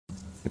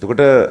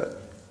එතකොට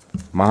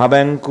මහා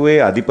බැංකුවේ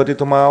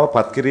අධිපතිතුමාව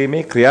පත්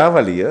කිරීමේ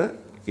ක්‍රියාවලිය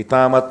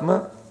ඊ타ත්ම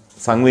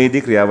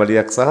සංවේදී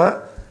ක්‍රියාවලියක් සහ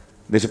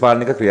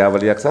දේශපාලනික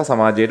ක්‍රියාවලියක් සහ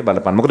සමාජයට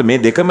බලපන්න. මොකද මේ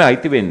දෙකම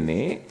අයිති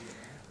වෙන්නේ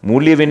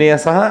මූල්‍ය විනය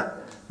සහ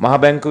මහා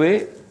බැංකුවේ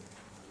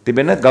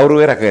තිබෙන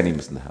ගෞරවය රැක ගැනීම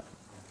සඳහා.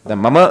 දැන්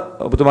මම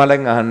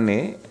ඔබතුමාලගෙන්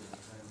අහන්නේ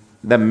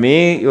දැන්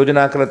මේ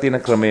යෝජනා කරලා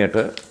තියෙන ක්‍රමයට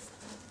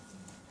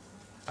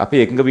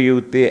අපි එකඟ විය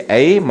යුත්තේ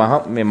ඇයි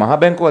මේ මහා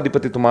බැංකුව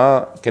අධිපතිතුමා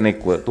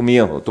කෙනෙක්ව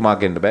තුමා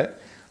කියන්න බෑ.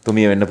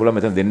 තුමිය වෙන්න පුළුවන්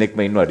මෙතන දෙන්නෙක්ම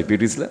ඉන්නවා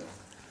ඩිපියුටිස්ලා.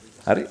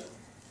 හරි.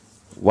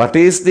 What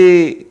is the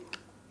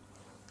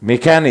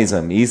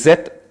mechanism? Is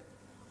it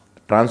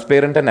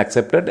transparent and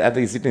accepted at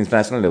the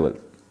international level?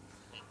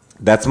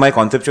 That's my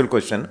conceptual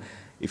question.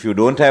 If you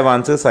don't have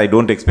answers, I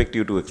don't expect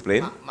you to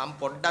explain.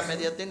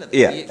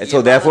 Yeah.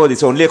 So therefore,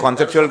 it's only a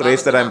conceptual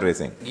raise that I'm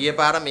raising. ගිය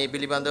පාර මේ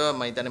පිළිබඳව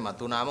මම හිතන්නේ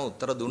මතුනාම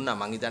උත්තර දුන්නා.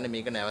 මම හිතන්නේ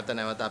මේක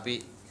නැවත අපි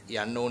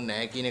යන්න ඕනේ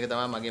නැහැ කියන එක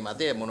තමයි මගේ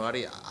මතය.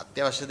 මොනවාරි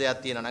අත්‍යවශ්‍ය දෙයක්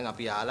තියෙනවා නම්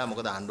අපි ආලා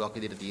මොකද ආණ්ඩුවක්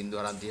විදිහට තීන්දුව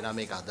අරන් තියෙනවා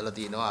මේක අදලා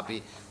තියෙනවා අපි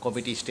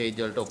කොමිටි ස්ටේජ්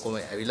වලට ඔක්කොම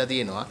ඇවිල්ලා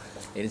තියෙනවා.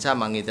 ඒ නිසා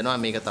මම හිතනවා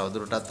මේක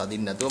තවදුරටත්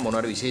අදින්න නැතුව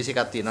මොනවාරි විශේෂ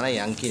එකක් තියෙනවා නම්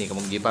යන් කියන එක.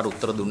 මම ගිය පාර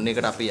උත්තර දුන්න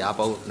එකට අපි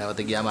ආපහු නැවත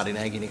ගියාම හරි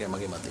නැහැ කියන එකයි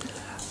මගේ මතය.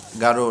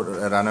 ගරු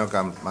රණවක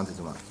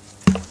මන්ත්‍රීතුමා.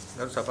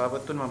 ගරු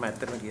සභාපතිතුමා මම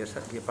ඇත්තටම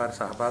ගිය පාර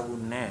සහභාගී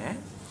වුණේ නැහැ.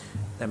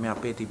 දැන් මේ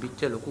අපේ තිබිච්ච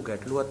ලොකු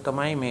ගැටලුවක්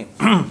තමයි මේ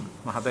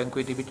මහ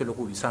බැංකුවේ තිබිච්ච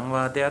ලොකු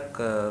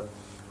විසංවාදයක්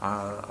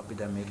අපි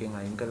දැන් මේකෙන්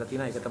අයින් කරලා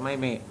තියෙනවා. ඒක තමයි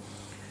මේ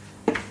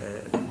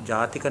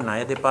ජාතික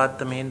ණය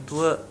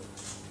දෙපාර්තමේන්තුව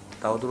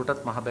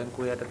තවදුරටත් මහ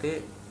බැංකුව යටතේ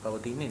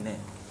පවතින්නේ නැහැ.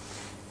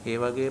 ඒ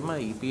වගේම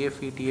EPF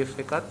ETF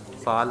එකත්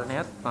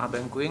පාලනයත් මහ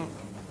බැංකුවෙන්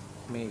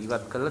මේ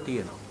ඉවත් කරලා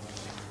තියෙනවා.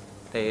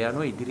 ඒ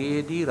අනුව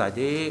ඉදිරියේදී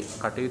රජයේ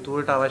කටයුතු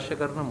වලට අවශ්‍ය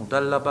කරන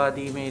මුදල් ලබා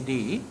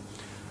දීමේදී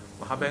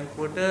මහ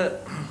බැංකුවට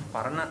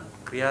පරණ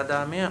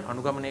ක්‍රියාදාමය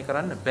අනුගමනය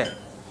කරන්න බෑ.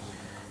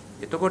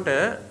 එතකොට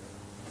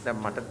දැන්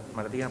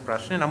මට තියෙන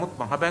ප්‍රශ්නේ නමුත්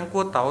මහ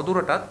බැංකුව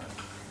තවදුරටත්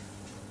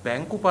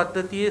බැංකු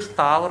පද්ධතියේ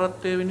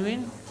ස්ථාවරත්වය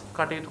වෙනුවෙන්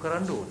කටයුතු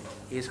කරන්න ඕනේ.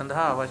 ඒ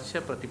සඳහා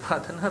අවශ්‍ය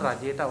ප්‍රතිපාදන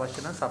රජයට අවශ්‍ය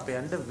නම්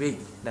සපයන්න වෙයි.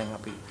 දැන්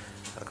අපි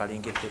අර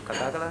කලින් කෙත් එක්ක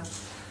කතා කළා.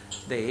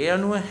 දැන් ඒ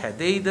අනුව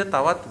හැදෙයිද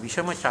තවත්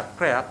විෂම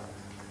චක්‍රයක්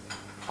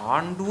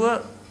ආණ්ඩුව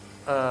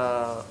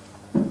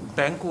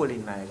බැංකු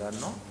වලින් ණය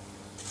ගන්නවා.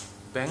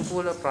 බැංකු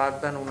වල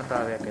ප්‍රාග්ධන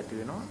උණතාවයක් ඇති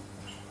වෙනවා.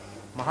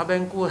 මහ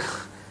බැංකුව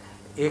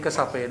ඒක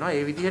සපයනවා.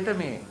 ඒ විදිහට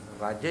මේ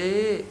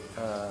රජයේ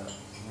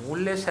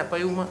මූල්‍ය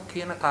සැපයුම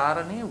කියන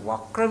කාරණේ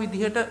වක්‍ර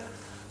විදිහට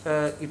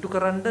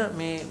ඉටුකරන්න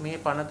මේ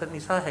පනත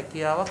නිසා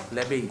හැකියාවක්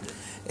ලැබෙයිද?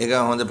 ඒක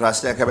හොඳ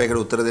ප්‍රශ්නයක්. හැබැයි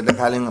ඒකට උත්තර දෙන්න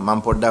කලින්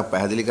මම පොඩ්ඩක්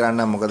පැහැදිලි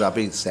කරන්නම්. මොකද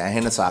අපි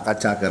සෑහෙන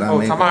සාකච්ඡා කරා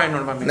මේක. ඔව් සමාවෙන්න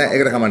ඕන මම. නෑ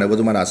ඒකට කමන්නේ.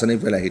 ඔබතුමාට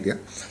අසනීප වෙලා හිටියා.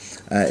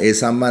 ඒ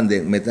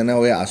සම්බන්ධයෙන් මෙතන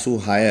ඔය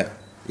 86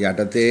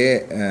 යටතේ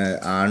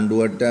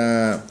ආණ්ඩුවට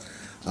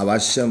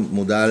අවශ්‍ය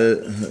මුදල්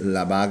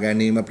ලබා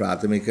ගැනීම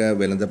ප්‍රාථමික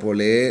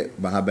වෙළඳපොලේ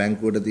මහ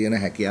බැංකුවට තියෙන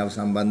හැකියාව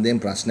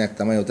සම්බන්ධයෙන් ප්‍රශ්නයක්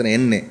තමයි උතන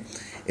එන්නේ.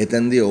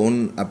 එතෙන්දී ඔවුන්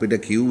අපිට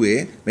කිව්වේ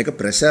මේක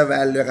ප්‍රෙෂර්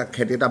වැල්යු එකක්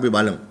හැටියට අපි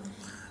බලමු.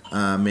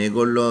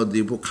 මේගොල්ලෝ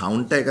දීපු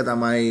කවුන්ටර් එක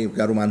තමයි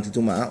ගරු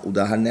මන්ත්‍රීතුමා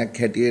උදාහරණයක්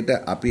හැටියට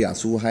අපි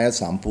 86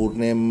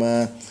 සම්පූර්ණයෙන්ම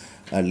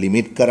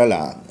ලිමිට්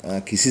කරලා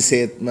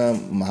කිසිසේත්ම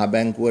මහ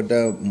බැංකුවට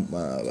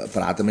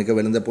ප්‍රාථමික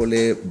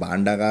වෙළඳපොලේ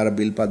භාණ්ඩාගාර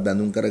බිල්පත්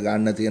බැඳුම් කර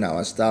ගන්න තියෙන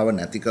අවස්ථාව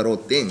නැති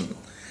කරොත්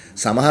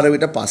සමහර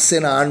විට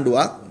පස්සෙන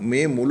ආණ්ඩුවක්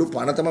මේ මුළු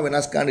පනතම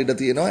වෙනස් කරන්න ඉඩ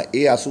තියෙනවා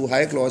ඒ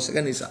 86 ක්ලෝස් එක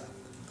නිසා.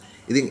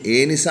 ඉතින්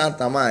ඒ නිසා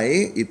තමයි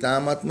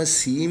ඊ타ත්ම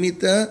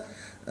සීමිත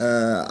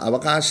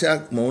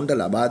අවකාශයක් මොවුන්ට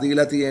ලබා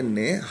දීලා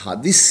තියෙන්නේ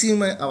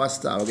හදිස්සියම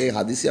අවස්ථාවක. ඒ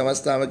හදිස්සි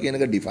අවස්ථාව කියන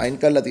එක ඩිෆයින්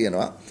කරලා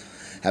තියෙනවා.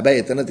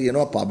 හැබැයි එතන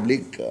තියෙනවා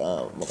පබ්ලික්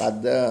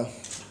මොකද්ද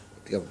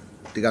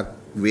ටිකක්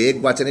වේග්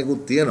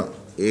වචනයකුත් තියෙනවා.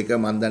 ඒක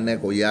මම දන්නේ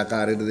නැහැ කොයි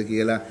ආකාරයකටද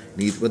කියලා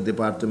නීතිපති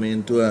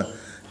දෙපාර්තමේන්තුව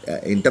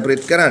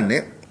ඉන්ටර්ප්‍රිට්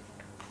කරන්නේ.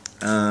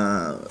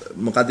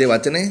 මොකද ඒ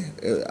වචනේ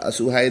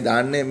 86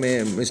 දාන්නේ මේ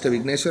මිස්ටර්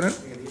විග්නේශ්වරන්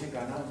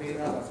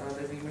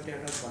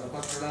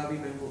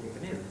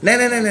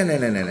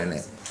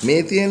නෑ මේ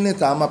තියෙන්නේ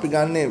තාම අපි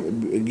ගන්නේ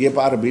ගිය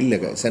පාර බිල්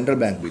එක සෙන්ට්‍රල්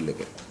බැංක් බිල් එක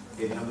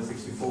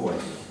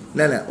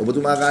නෑ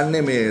ඔබතුමා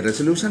ගන්නේ මේ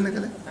රෙසොලූෂන්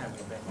එකද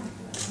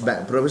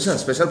ප්‍රොවිෂන්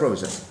ස්පෙෂල්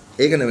ප්‍රොවිෂන්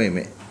ඒක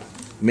නෙමෙයි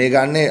මේ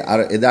ගන්නේ අර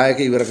එදා එක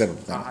ඉවර කරපු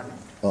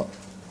ඔව්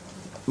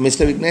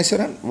Mr.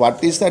 Vigneswaran,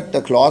 what is that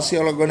clause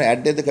you are going to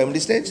add at the committee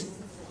stage?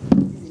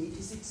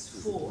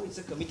 86.4 is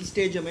a committee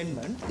stage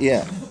amendment.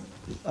 Yeah.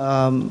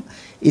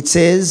 It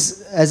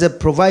says as a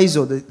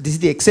proviso, this is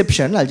the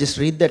exception, I'll just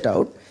read that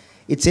out.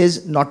 It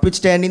says,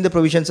 notwithstanding the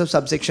provisions of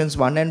subsections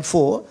 1 and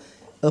 4,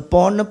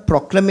 upon a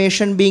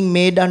proclamation being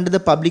made under the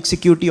Public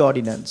Security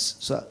Ordinance.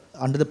 So,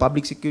 under the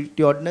Public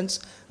Security Ordinance,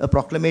 a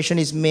proclamation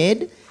is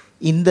made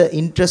in the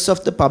interest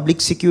of the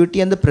public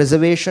security and the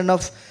preservation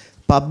of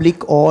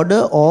public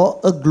order or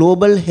a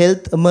global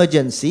health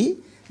emergency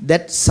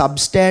that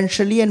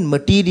substantially and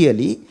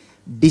materially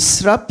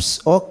disrupts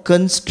or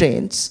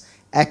constrains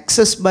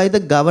access by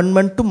the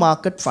government to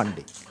market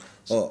funding.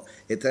 Oh,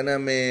 එතන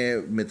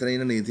මෙතන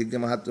ඉන්න නීතිඥ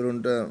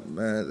මහතුරුන්ට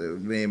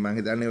මම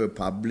හිතන්නේ ඔය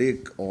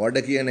public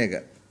order කියන එක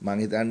මම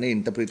හිතන්නේ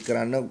ඉන්ටර්ප්‍රිට්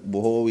කරන්න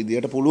බොහෝ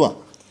විදියට පුළුවන්.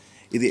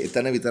 ඉතින්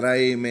එතන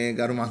විතරයි මේ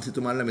ගරු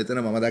මන්ත්‍රීතුමාලා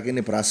මෙතන මම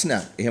දකින්නේ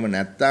ප්‍රශ්නයක්. එහෙම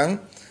නැත්තම්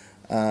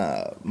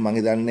මම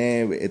හිතන්නේ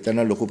එතන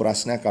ලොකු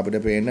ප්‍රශ්නයක් අපිට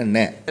පේන්නේ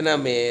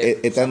නැහැ.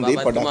 එතනදී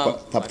පොඩක්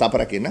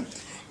තපරකින්න.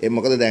 ඒ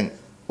මොකද දැන්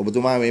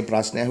ඔබතුමා මේ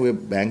ප්‍රශ්නය ඇහුවේ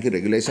බැංකු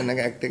රෙගියුලේෂන් එක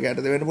ඇක්ට් එක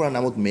යටතේ වෙන්න පුළුවන්.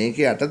 නමුත්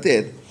මේකේ යටතේ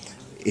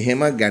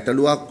එහෙම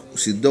ගැටලුවක්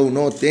සිද්ධ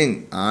වුණොත්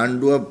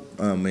ආණ්ඩුව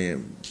මේ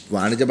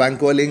වාණිජ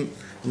බැංකු වලින්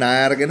ණය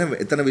අරගෙන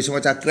එතන විෂම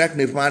චක්‍රයක්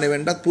නිර්මාණය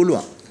වෙන්නත්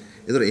පුළුවන්.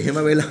 ඒතර එහෙම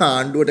වෙලා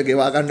ආණ්ඩුවට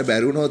ගෙවා ගන්න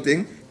බැරි වුණොත්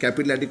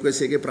කැපිටල්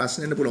ඇඩික්වසි එකේ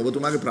ප්‍රශ්න එන්න පුළුවන්.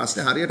 ඔබතුමාගේ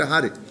ප්‍රශ්නේ හරියට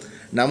හරි.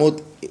 නමුත්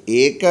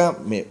ඒක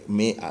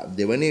මේ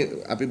දෙවනි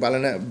අපි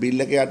බලන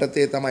බිල් එක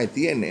යටතේ තමයි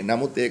තියෙන්නේ.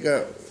 නමුත් ඒක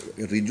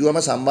ඍජුවම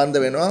සම්බන්ධ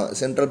වෙනවා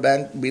සෙන්ට්‍රල්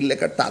බැංක් බිල්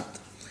එකටත්.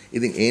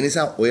 ඉතින් ඒ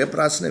නිසා ඔය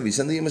ප්‍රශ්න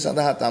විසඳීම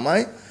සඳහා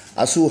තමයි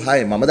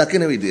 86 මම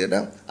දකින විදියට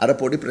අර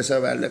පොඩි ප්‍රෙෂර්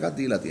වැල්ව් එකක්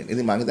දීලා තියෙනවා.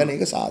 ඉතින් මම හිතන්නේ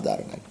ඒක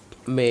සාධාරණයි.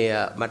 මේ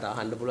මට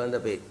අහන්න පුළුවන්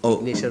අපේ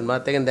ඉග්නිෂන්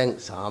මාත්‍යයෙන් දැන්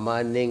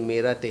සාමාන්‍යයෙන්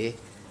මේ රටේ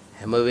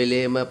හැම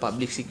වෙලේම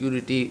පබ්ලික්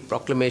සිකියුරිටි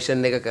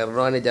ප්‍රොක්ලමේෂන් එක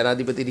කරනවානේ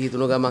ජනාධිපතිට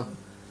හිතුණු ගමන්.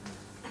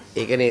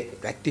 ඒ කියන්නේ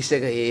ප්‍රැක්ටිස්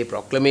එක ඒ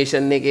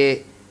ප්‍රොක්ලමේෂන් එකේ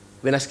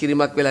වෙනස්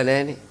කිරීමක් වෙලා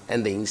නැහැනේ. And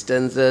the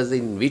instances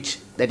in which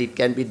that it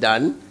can be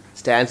done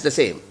stands the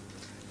same.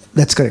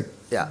 That's correct.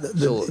 Yeah.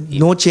 So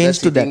no change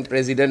to that.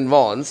 President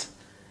wants,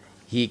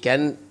 he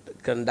can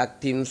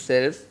conduct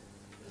himself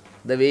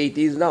the way it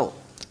is now.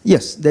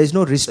 Yes, there is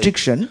no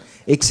restriction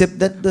except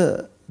that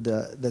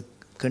the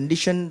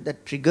condition that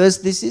triggers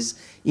this is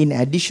in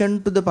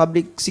addition to the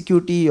public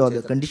security or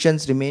the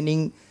conditions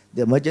remaining,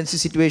 the emergency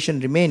situation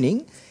remaining,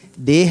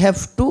 they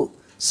have to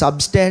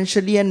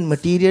substantially and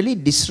materially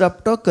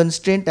disrupt or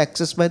constrain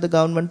access by the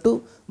government to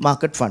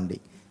market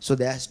funding. So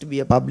there has to be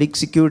a public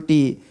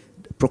security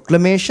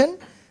proclamation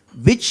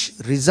which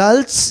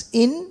results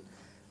in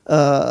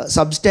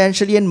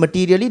substantially and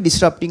materially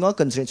disrupting or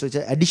constraint. So it's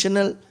an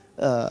additional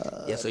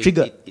So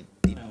trigger.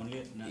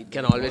 It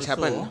can always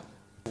happen.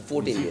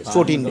 14 days.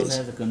 14 days.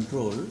 Has a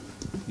control.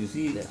 You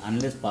see,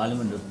 unless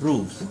Parliament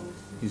approves,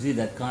 you see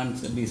that can't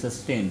be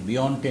sustained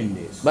beyond 10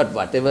 days. But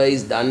whatever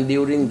is done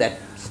during that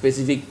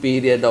specific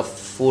period of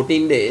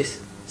 14 days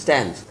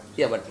stands.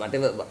 Yeah, but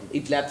whatever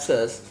it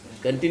lapses,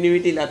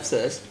 continuity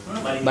lapses,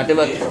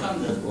 whatever.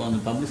 On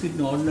the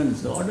publicity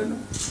ordinance, the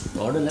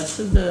order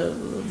lapses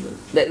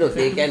No,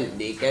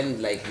 they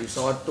can like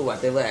resort to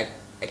whatever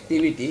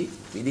activity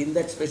within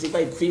that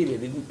specified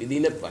period,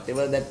 within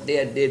whatever that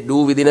they do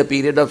within a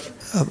period of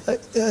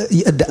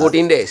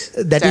 14 days.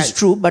 That is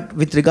true, but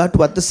with regard to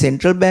what the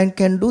central bank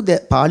can do, the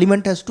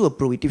Parliament has to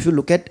approve it. If you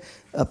look at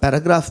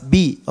paragraph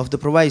B of the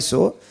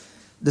proviso,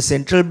 the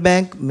central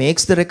bank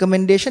makes the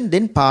recommendation,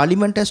 then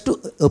Parliament has to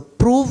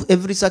approve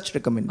every such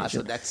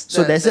recommendation.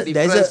 So there's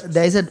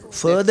a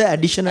further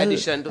additional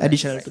to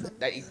that.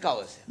 That it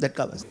covers. That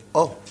covers.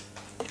 ඔව්.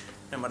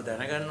 මට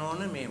දැනගන්න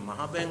ඕනේ මේ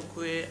මහ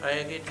බැංකුවේ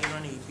අයගේ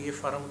තියෙනවනේ EPF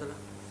අරමුදල.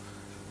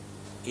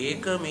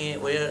 ඒක මේ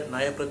ඔය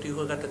ණය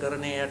ප්‍රතිව්‍යුහගත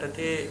කරණයේ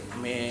යටතේ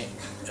මේ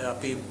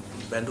අපි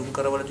බැඳුම්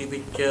කරවල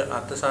තිබිච්ච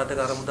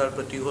අර්ථසාධක අරමුදල්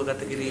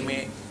ප්‍රතිව්‍යුහගත කිරීමේ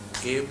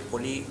ඒ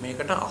පොලි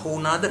මේකට අහු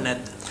වුණාද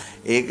නැද්ද?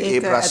 ඒ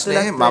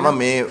ප්‍රශ්නේ මම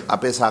මේ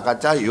අපේ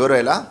සාකච්ඡා ඉවර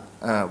වෙලා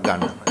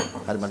ගන්න.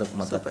 හරි මට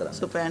මතක් කරගන්න.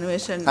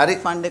 සුපර්ඇනුවේෂන්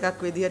ෆන්ඩ්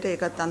එකක් විදිහට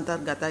ඒකත්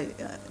අන්තර්ගතයි.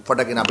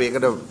 පොඩකින් අපි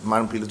ඒකට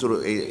මම පිළිතුරු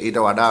ඊට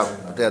වඩා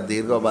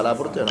දීර්ඝව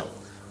බලාපොරොත්තු වෙනවා.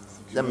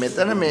 දැන්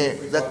මෙතන මේ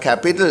the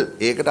capital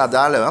ඒකට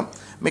අදාළව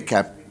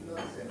මේ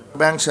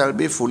bank shall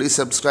be fully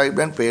subscribed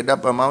and paid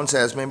up amounts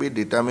as may be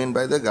determined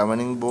by the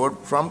governing board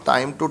from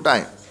time to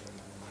time.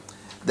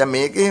 දැන්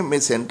මේකේ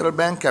මේ central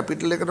bank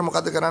capital එකට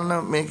මොකද කරන්න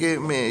මේකේ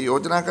මේ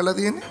යෝජනා කරලා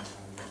තියෙන්නේ?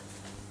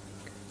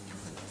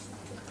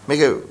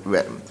 මේක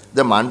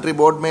the monetary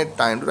board made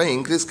time to time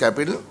increase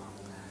capital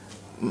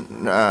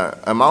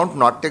amount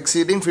not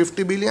exceeding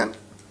 50 billion.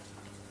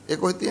 ඒක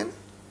කොහෙද තියෙන්නේ?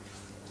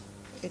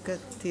 ඒක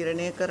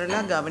තීරණය කරලා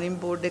ගවර්නින්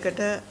බෝඩ් එකට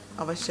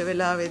අවශ්‍ය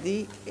වෙලාවේදී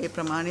ඒ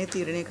ප්‍රමාණය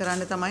තීරණය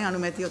කරන්න තමයි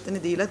අනුමැතිය ඔතන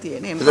දීලා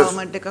තියෙන්නේ.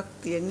 එම්පවර්මන්ට් එකක්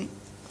තියෙන්නේ.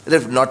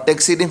 Not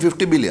exceeding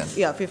 50 billion.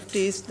 Yeah,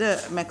 50 is the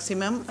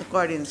maximum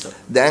according to.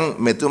 දැන්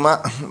මෙතුමා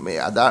මේ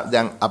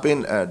දැන් අපේ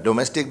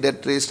domestic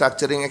debt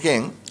restructuring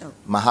එකෙන්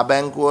මහ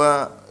බැංකුව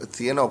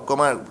තියෙන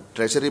ඔක්කොම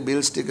treasury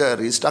bills ටික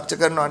restructure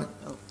කරනවානේ.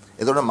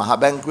 එතකොට මහ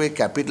බැංකුවේ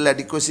capital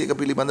adequacy එක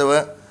පිළිබඳව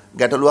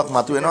ගැටලුවක්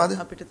මතුවෙනවද?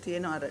 අපිට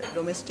තියෙන අර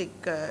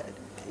domestic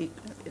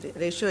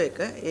ratio එක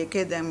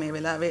ඒකේ දැන් මේ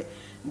වෙලාවේ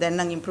දැන්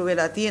නම් ඉම්ප්‍රූව්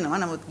වෙලා තියෙනවා.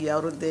 නමුත් ගිය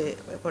අවුරුද්දේ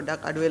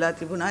පොඩ්ඩක් අඩු වෙලා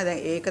තිබුණා. දැන්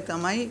ඒක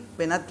තමයි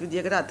වෙනත්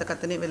විදියකට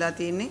අර්ථකථනය වෙලා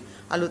තියෙන්නේ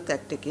අලුත්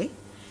ඇක්ට් එකේ.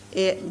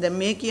 ඒ දැන්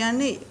මේ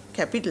කියන්නේ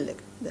capital එක.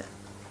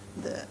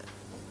 The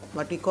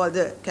what we call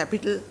the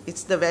capital,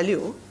 it's the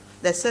value,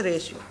 that's the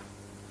ratio.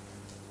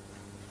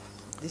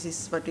 This is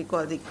what we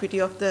call the equity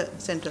of the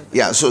central bank.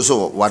 Yeah, so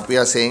what we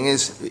are saying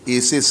is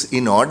this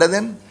in order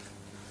then?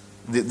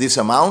 This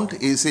amount,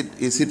 is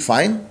it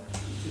fine?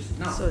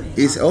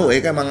 So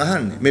ඒකයි මම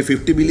අහන්නේ. මේ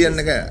 50 billion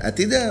එක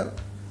ඇතිද?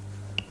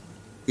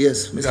 Yes,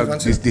 Mr.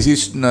 Fonseca. This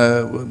is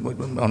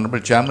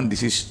Honorable Chairman,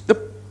 this is the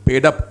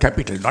paid up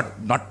capital,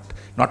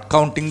 not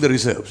counting the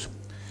reserves.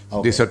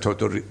 Okay.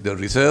 The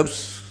reserves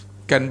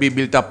can be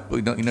built up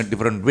in a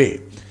different way.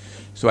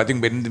 So I think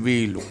when we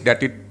looked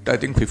at it, I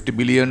think 50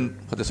 billion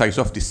for the size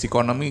of this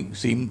economy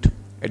seemed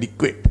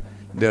adequate.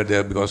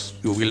 Because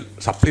you will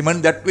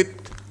supplement that with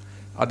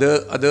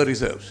other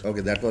reserves.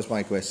 Okay, that was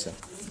my question.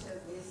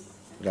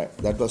 Right,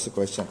 that was the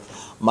question.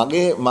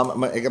 මගේ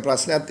මම එක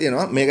ප්‍රශ්නයක්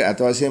තියෙනවා. මේක අත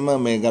වශයෙන්ම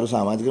මේ ගරු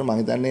සමාජිකව මම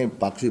හිතන්නේ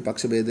පක්ෂ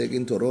විපක්ෂ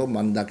ભેදයකින් තොරව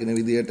මම දකින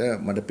විදියට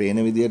මට පේන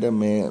විදියට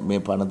මේ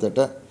පනතට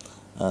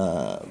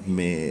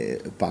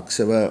මේ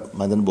පක්ෂව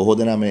මම දැන් බොහෝ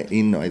දෙනා මේ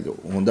ඉන්නවා. ඒක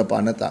හොඳ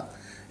පනතක්.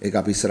 ඒක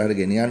අපි ඉස්සරහට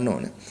ගෙනියන්න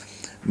ඕනේ.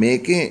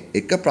 මේකේ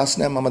එක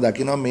ප්‍රශ්නයක් මම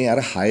දකිනවා මේ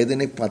අර 6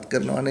 දෙනෙක් පත්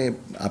කරනවානේ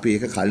අපි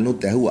ඒක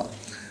කලිනුත් ඇහුවා.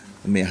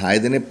 මේ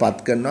 6 දෙනෙක් පත්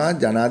කරනවා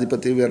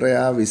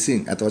ජනාධිපතිවරයා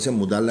විසින් අත වශයෙන්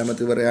මුදල්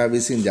ඇමතිවරයා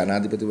විසින්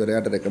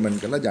ජනාධිපතිවරයාට රෙකමන්ඩ්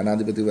කරලා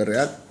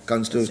ජනාධිපතිවරයා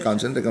කන්ස්ටිටියුෂන්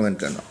කවුන්සිල් රෙකමන්ඩ්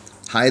කරනවා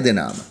 6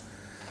 දෙනාම.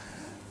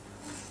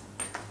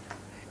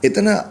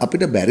 එතන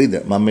අපිට බැරිද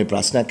මම මේ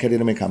ප්‍රශ්නයක්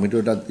හැටියට මේ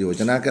කමිටුවටත්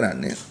යෝජනා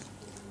කරන්නේ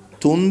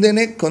 3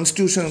 දෙනෙක්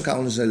කන්ස්ටිටියුෂන්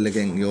කවුන්සිල්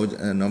එකෙන්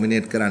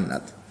නොමිනේට්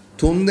කරන්නත්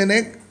 3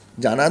 දෙනෙක්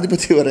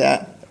ජනාධිපතිවරයා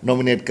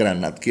නොමිනේට්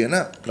කරන්නත් කියන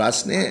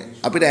ප්‍රශ්නේ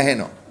අපිට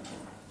ඇහෙනවා.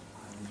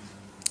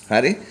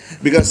 හරි?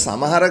 because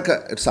සමහර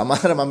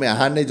මම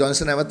අහන්නේ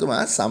ජොන්සන්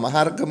ඇමතුමා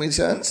සමහර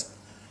කමිෂන්ස්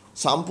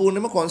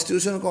සම්පූර්ණයෙන්ම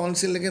කොන්ස්ටිටියුෂන්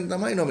කවුන්සිල් එකෙන්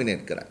තමයි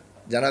නොමිනේට් කරන්නේ.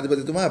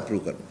 ජනාධිපතිතුමා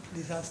අප්‍රූව් කරනවා.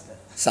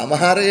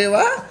 සමහර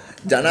ඒවා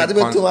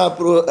ජනාධිපතිතුමා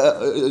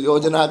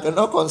යෝජනා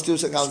කරනවා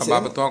කොන්ස්ටිටියුෂන් කවුන්සිල්.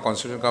 සභාපතිතුමා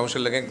කොන්ස්ටිටියුෂන්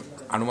කවුන්සිල් එකෙන්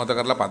අනුමත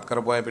කරලා පත්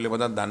කරපු අය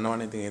පිළිබඳව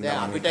දන්නවනේ. ඉතින් ඒ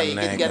අපිට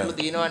ඒකෙත් ගැටලු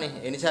තියෙනවානේ.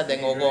 ඒ නිසා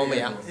දැන් ඕකෝම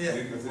යන්.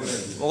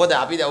 මොකද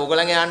අපි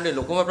ඕගලන්ගේ ආණ්ඩුවේ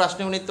ලොකුම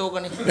ප්‍රශ්නේ උනෙත්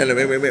ඕකනේ. නෑ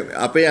මේ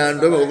අපේ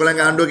ආණ්ඩුව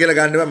ඕගලන්ගේ ආණ්ඩුව කියලා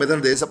ගන්න එපා.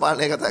 මෙතන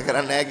දේශපාලනය කතා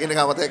කරන්නේ නැහැ කියන එක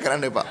අමතක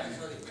කරන්න එපා.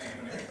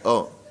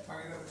 ඔව්.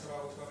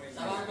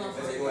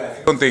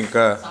 don't think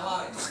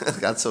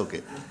that's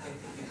okay.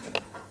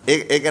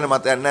 ඒ ගැන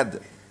මතයක් නැද්ද?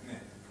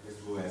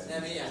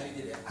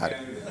 හරි.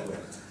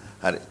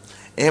 හරි.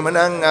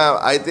 එහෙමනම්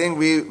I think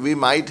we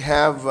might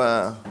have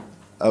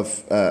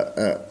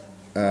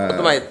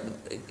තමයි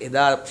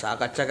එදා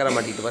සාකච්ඡා කරා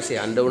මට ඊට පස්සේ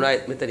යන්න වුණා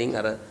මෙතනින්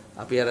අර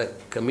අපි අර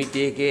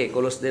කමිටි එකේ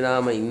 11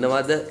 දෙනාම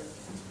ඉන්නවද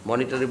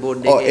මොනිටරි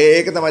බෝඩ් එකේ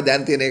ඒක තමයි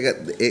දැන් තියෙන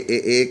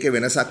ඒකේ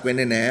වෙනසක්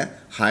වෙන්නේ නැහැ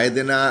 6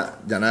 දෙනා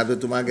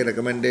ජනාධිපතිතුමාගේ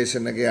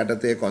රෙකමෙන්ඩේෂන් එකේ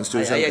යටතේ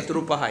කොන්ස්ටිටියුෂන් අය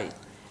ඉතුරු 5යි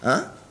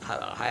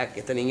හයක්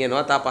එතනින්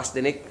එනවා තා 5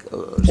 දෙනෙක්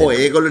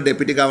ඒගොල්ලෝ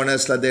ඩෙපිටි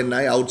ගවර්නර්ස්ලා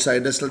දෙන්නයි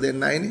අවුට්සයිඩර්ස්ලා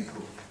දෙන්නයිනේ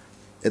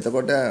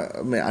එතකොට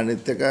මේ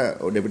අනිත් එක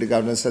ඩෙපිටි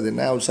ගවර්නර්ස්ලා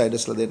දෙන්නයි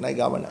අවුට්සයිඩර්ස්ලා දෙන්නයි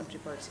ගවර්නර්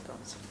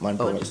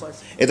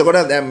එතකොට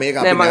දැන් මේක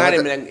අපි නෑ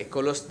මම දැන්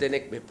 11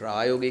 දෙනෙක් මේ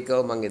ප්‍රායෝගිකව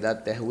මම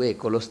එදාත් ඇහුවේ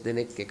 11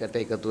 දෙනෙක් එකට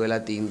එකතු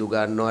වෙලා තීන්දුව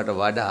ගන්නවට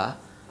වඩා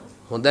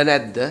හොඳ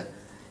නැද්ද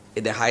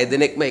ඒ දැන් 6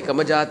 දෙනෙක්ම එකම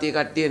ජාතිය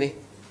කට්ටියනේ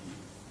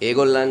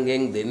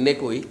ඒගොල්ලන්ගෙන්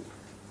දෙන්නෙකුයි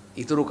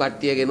ඉතුරු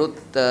කට්ටියගෙනුත්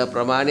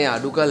ප්‍රමාණය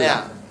අඩු කළා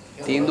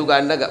තීන්දුව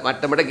ගන්න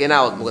මට්ටමට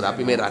ගෙනාවොත් මොකද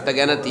අපි මේ රට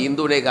ගැන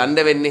තීන්දුවනේ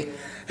ගන්න වෙන්නේ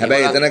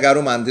හැබැයි එතන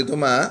ගරු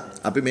මන්ත්‍රීතුමා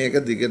අපි මේක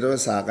දිගටම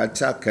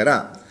සාකච්ඡා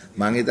කරා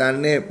මං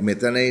හිතන්නේ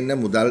මෙතන ඉන්න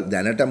මුදල්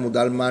දැනට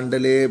මුදල්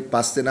මණ්ඩලයේ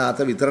 5 දෙනා අත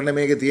විතරනේ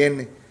මේකේ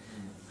තියෙන්නේ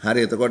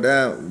හරි එතකොට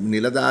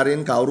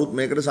නිලධාරීන් කවුරුත්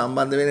මේකට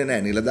සම්බන්ධ වෙන්නේ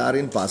නැහැ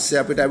නිලධාරීන් පස්සේ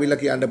අපිට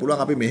ඇවිල්ලා කියන්න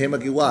පුළුවන් අපි මෙහෙම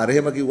කිව්වා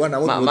අරහෙම කිව්වා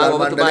නමුත් මුදල්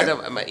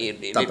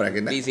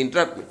මණ්ඩලය please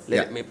interrupt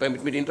me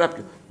permit me to interrupt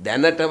you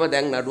දැනටම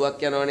දැන්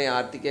නඩුවක් යනවනේ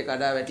ආර්ථිකය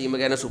කඩා වැටීම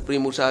ගැන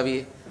සුප්‍රීම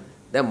උසාවියේ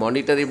දැන්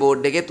මොනිටරි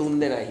බෝඩ් එකේ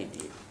 3 දෙනා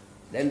හිටියේ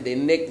දැන්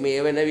දෙන්නෙක් මේ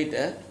වෙන විට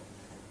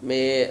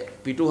මේ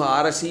පිටු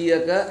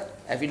 400ක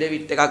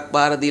ඇෆිඩවිට් එකක්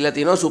බාර දීලා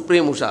තිනවා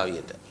සුප්‍රීම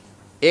උසාවියට.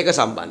 ඒක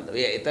සම්බන්ධව.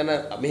 එතන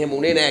මෙහෙම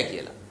උනේ නැහැ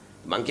කියලා.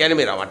 මං කියන්නේ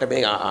මේ රට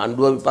මේ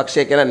ආණ්ඩුව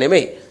විපක්ෂය කියලා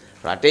නෙමෙයි.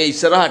 රටේ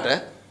ඉස්සරහට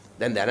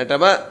දැන්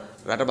දැනටම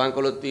රට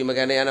බංකොලොත් වීම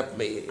ගැන යන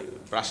මේ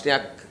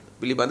ප්‍රශ්නයක්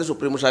පිළිබඳ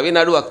සුප්‍රීම උසාවියේ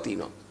නඩුවක්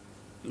තියෙනවා.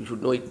 You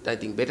should know it I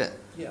think better.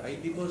 Yeah, I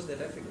deposed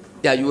that affidavit.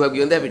 Yeah, you have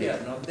given the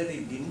affidavit. Yeah, not that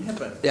it didn't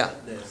happen. Yeah.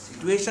 The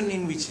situation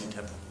in which it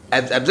happened.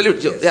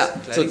 Absolutely. Yes. Yeah.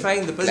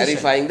 Clarifying the position.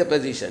 Clarifying the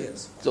position.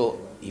 Yes. So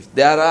if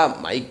there are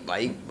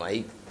my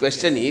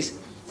question is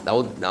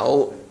now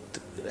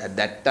at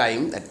that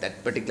time at that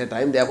particular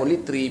time there are only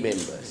 3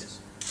 members. Yes.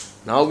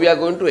 Now we are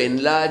going to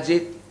enlarge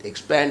it,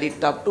 expand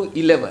it up to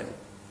 11.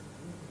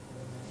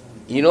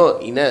 You know,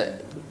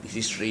 this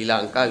is Sri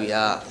Lanka. We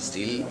are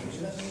still.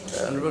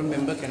 Honourable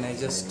member, can I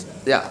just?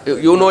 Yeah,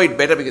 you know it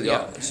better because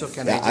So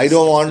can I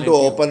don't want to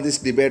open this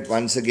debate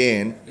once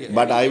again,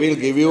 but I will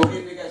give you.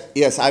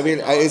 Yes, I will.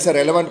 It's a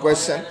relevant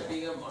question.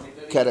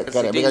 Correct.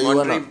 Because you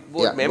are not.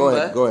 Yeah, go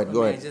ahead.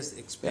 Can I just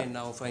explain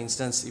now? For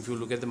instance, if you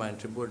look at the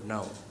monetary board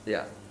now,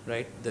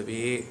 right, the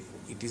way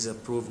it is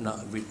approved now,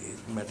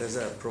 matters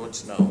are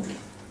approached now.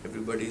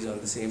 Everybody is on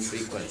the same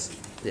frequency.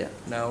 Yeah.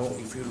 Now,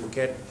 if you look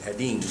at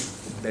adding,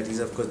 that is,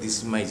 of course, this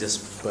is my just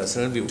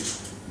personal view.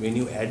 When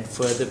you add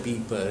further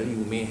people,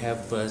 you may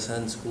have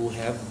persons who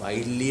have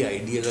wildly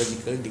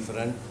ideological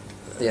different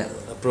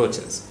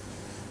approaches.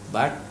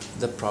 But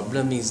the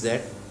problem is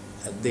that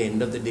at the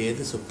end of the day,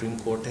 the Supreme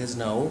Court has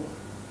now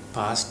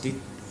passed it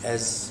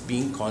as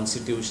being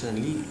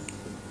constitutionally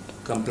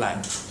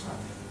compliant.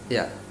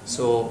 Yeah.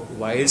 So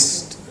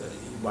whilst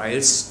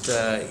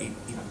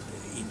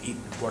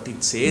what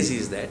it says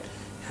is that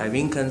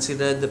having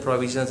considered the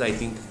provisions, I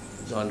think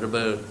the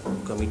Honourable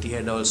Committee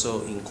had also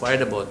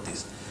inquired about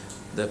this.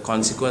 the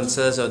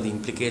consequences or the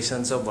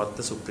implications of what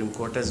the Supreme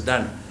Court has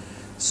done.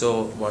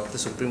 So what the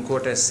Supreme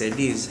Court has said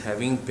is,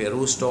 having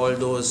perused all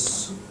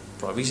those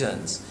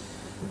provisions,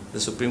 the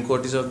Supreme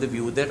Court is of the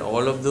view that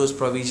all of those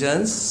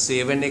provisions,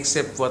 save and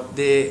except what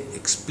they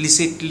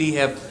explicitly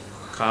have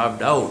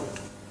carved out,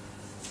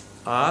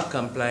 are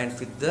compliant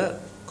with the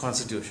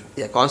Constitution.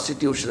 Yeah,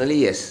 constitutionally,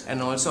 yes.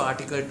 And also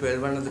Article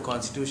 12(1) of the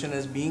Constitution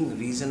as being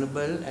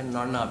reasonable and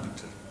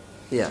non-arbitrary.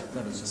 Yeah.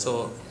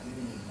 So,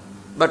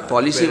 but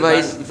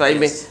policy-wise, if I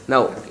may,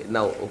 now,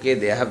 okay,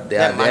 they have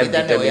determined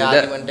let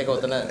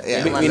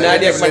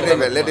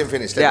him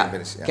finish. Yeah.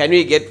 Can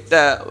we get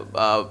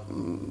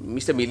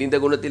Mr. Milinda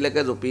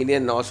Gunatilaka's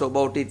opinion also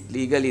about it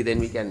legally? Then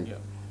we can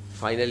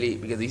finally,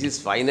 because this is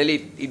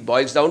finally, it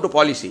boils down to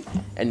policy.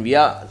 And we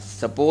are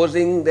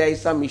supposing there is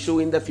some issue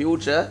in the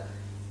future,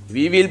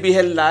 we will be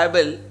held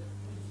liable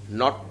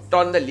not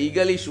on the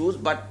legal issues,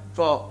 but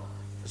for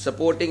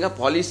supporting a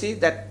policy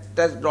that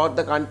has brought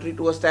the country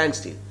to a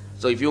standstill.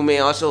 So if you may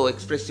also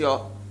express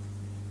your...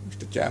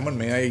 Mr. Chairman,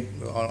 may I,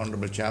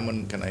 Honorable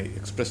Chairman, can I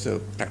express a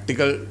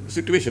practical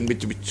situation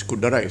which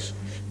could arise?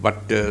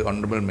 But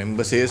Honorable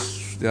Member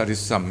says there is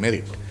some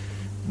merit.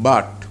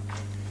 But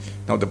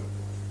now the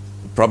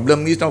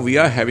problem is, now we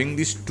are having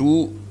these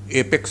two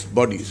apex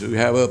bodies. We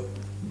have a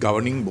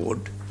governing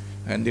board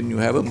and then you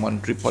have a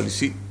monetary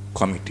policy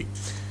committee.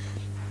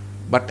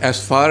 But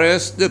as far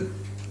as the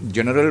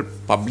general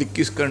public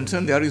is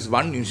concerned, there is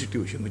one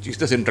institution, which is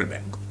the central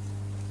bank.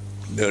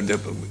 And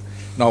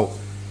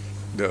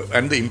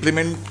the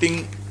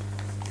implementing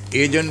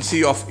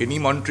agency of any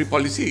monetary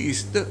policy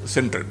is the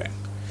central bank.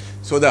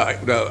 So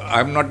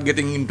I'm not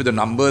getting into the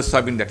numbers.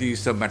 I mean, that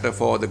is a matter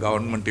for the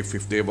government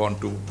if they want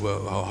to,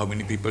 how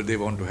many people they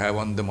want to have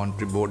on the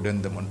monetary board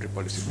and the monetary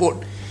policy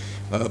board.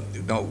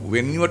 Now,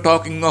 when you are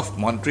talking of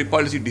monetary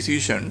policy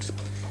decisions,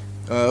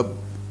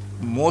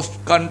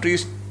 most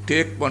countries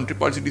take monetary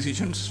policy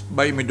decisions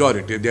by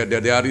majority.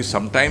 There is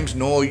sometimes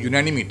no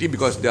unanimity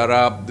because there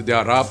are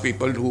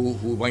people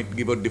who might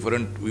give a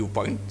different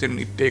viewpoint. Then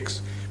it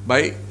takes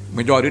by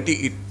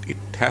majority. It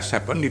has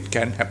happened. It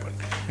can happen.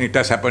 And it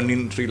has happened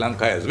in Sri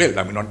Lanka as well.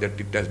 I mean, not that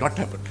it has not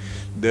happened.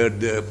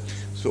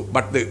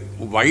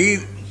 Why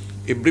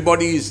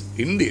everybody is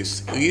in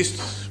this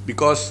is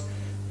because,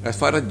 as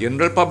far as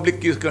general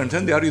public is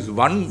concerned, there is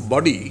one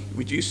body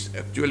which is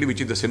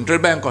the Central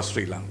Bank of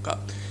Sri Lanka,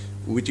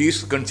 which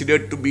is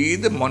considered to be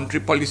the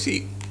monetary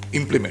policy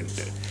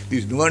implementer.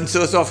 These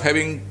nuances of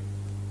having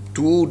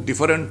two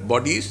different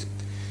bodies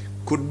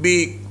could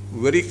be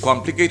very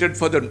complicated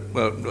for the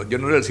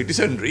general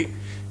citizenry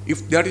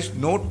if there is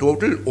no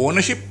total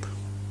ownership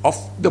of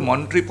the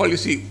monetary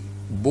policy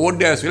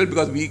board as well,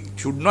 because we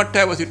should not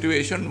have a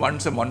situation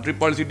once a monetary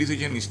policy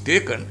decision is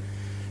taken,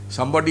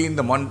 somebody in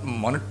the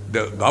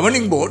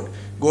governing board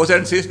goes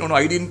and says, no,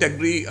 I didn't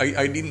agree,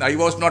 I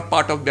was not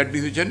part of that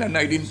decision and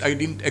I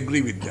didn't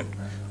agree with that.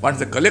 Once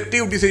the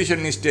collective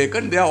decision is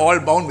taken, they are all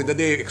bound whether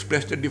they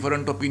expressed a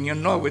different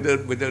opinion or on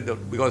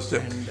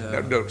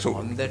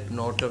that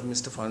note of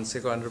Mr.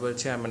 Fonseca, Honorable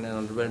Chairman and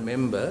Honorable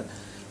Member,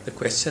 the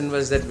question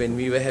was that when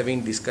we were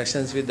having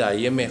discussions with the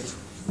IMF,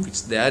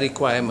 which their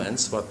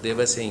requirements, what they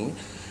were saying,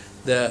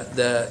 the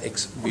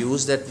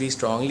views that we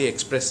strongly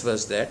expressed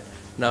was that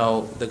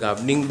now the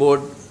governing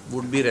board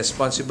would be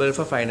responsible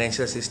for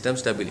financial system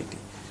stability.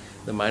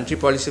 The monetary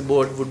policy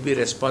board would be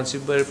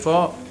responsible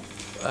for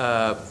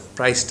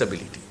price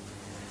stability.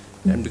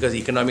 And because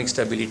economic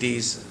stability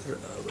is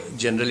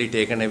generally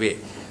taken away.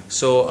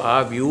 So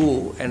our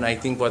view, and I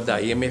think what the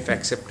IMF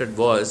accepted,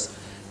 was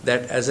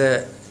that as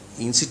an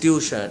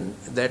institution,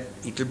 that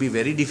it will be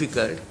very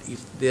difficult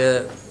if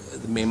the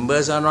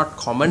members are not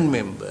common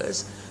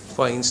members,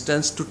 for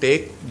instance, to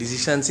take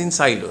decisions in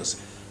silos.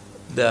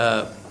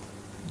 The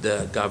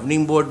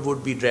governing board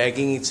would be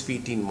dragging its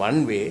feet in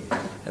one way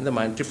and the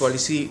monetary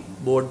policy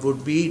board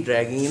would be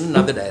dragging in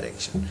another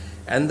direction.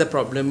 And the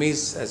problem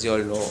is, as you all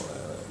know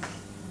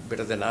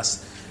better than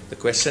us, the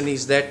question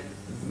is that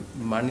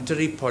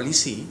monetary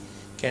policy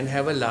can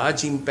have a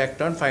large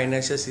impact on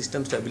financial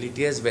system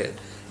stability as well.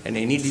 And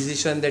any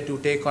decision that you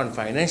take on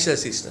financial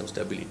system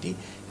stability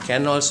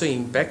can also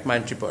impact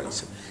monetary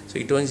policy. So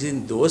it was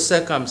in those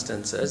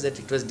circumstances that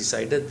it was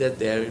decided that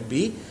there will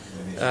be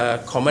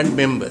common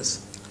members.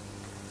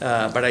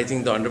 But I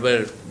think the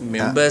honorable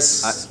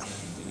members'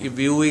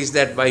 view is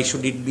that why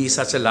should it be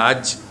such a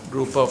large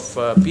group of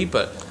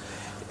people?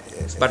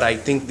 But I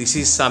think this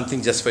is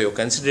something just for your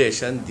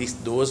consideration.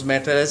 Those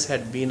matters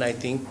had been, I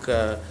think,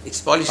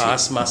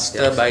 passed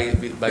muster by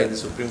the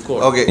Supreme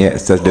Court. Okay.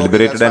 Yes, just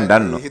deliberated and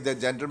done. No? The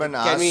gentleman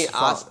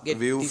asked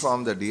view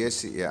from the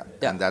DSC,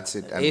 and that's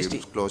it. And we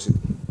close it.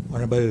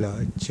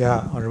 Honorable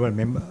Chair, Honorable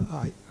Member,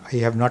 I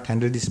have not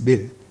handled this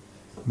bill.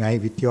 May I,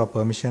 with your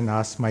permission,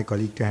 ask my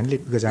colleague to handle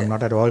it, because I'm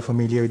not at all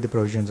familiar with the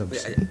provisions of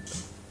this. It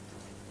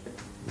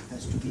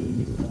has to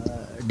be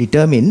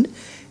determined.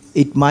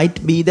 It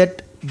might be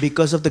that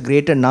because of the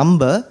greater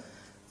number,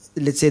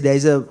 let's say there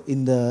is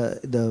in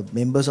the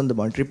members on the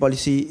monetary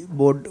policy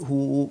board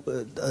who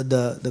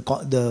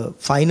the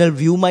final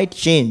view might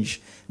change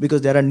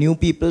because there are new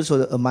people,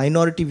 so a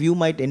minority view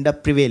might end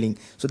up prevailing.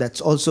 So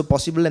that's also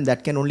possible, and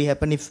that can only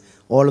happen if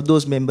all of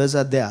those members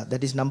are there.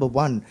 That is number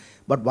one.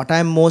 But what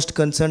I'm most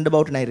concerned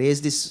about, and I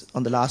raised this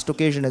on the last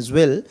occasion as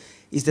well,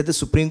 is that the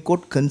Supreme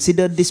Court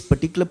considered this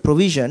particular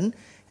provision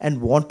and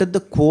wanted the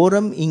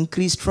quorum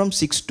increased from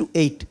 6 to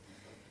 8.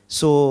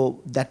 So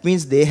that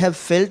means they have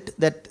felt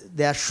that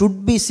there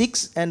should be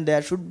 6 and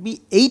there should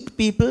be 8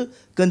 people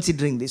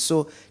considering this.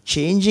 So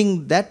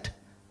changing that,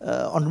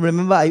 honorable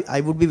member,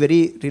 I would be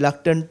very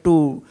reluctant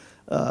to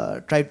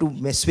try to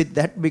mess with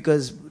that,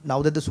 because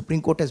now that the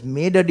Supreme Court has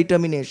made a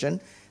determination,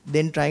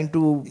 then trying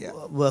to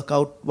work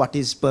out what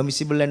is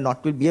permissible and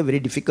not will be a very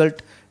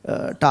difficult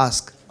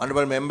task.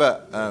 Honorable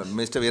member,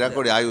 Mr.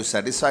 Virakodi, are you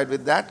satisfied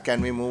with that?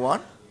 Can we move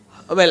on?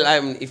 Well,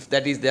 if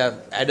that is their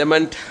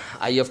adamant,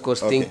 I of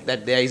course think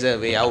that there is a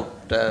way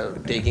out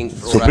taking...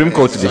 Supreme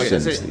Court's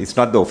decision. It's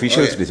not the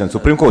official decision,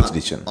 Supreme Court's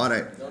decision. All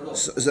right.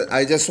 So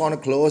I just want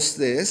to close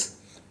this,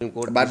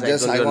 but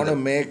just I want to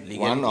make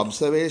one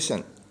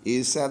observation,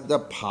 is that the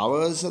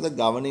powers of the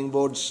governing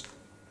boards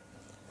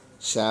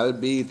shall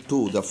be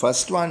 2. The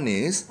first one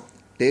is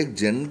take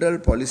general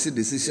policy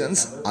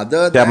decisions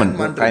other than...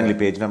 Kindly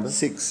page number.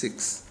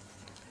 6.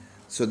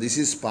 So this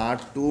is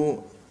part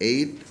 2,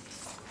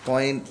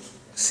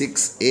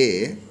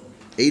 8.6a,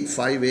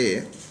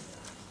 85a.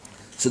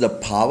 So the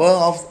power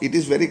of, it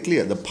is very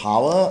clear, the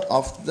power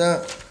of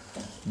the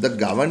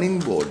governing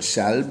board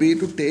shall be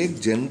to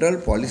take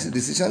general policy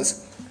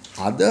decisions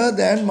other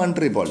than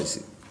monetary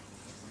policy.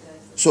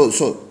 So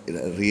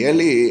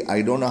really,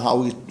 I don't know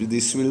how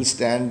this will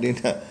stand in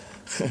a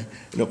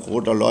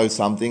court of law if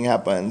something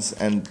happens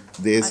and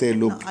they say,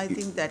 look... No, I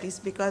think that is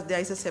because there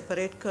is a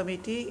separate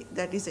committee,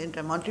 that is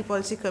a monetary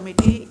policy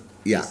committee,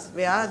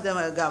 where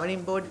the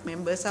governing board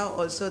members are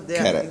also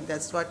there. Correct. I think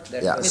that's what...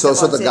 So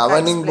the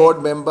governing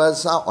board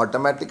members are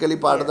automatically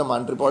part of the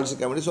monetary policy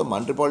committee. So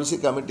monetary policy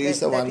committee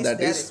is the one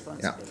that is...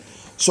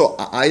 So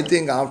I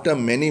think after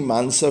many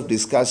months of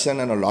discussion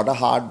and a lot of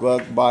hard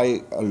work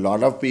by a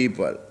lot of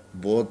people,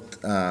 both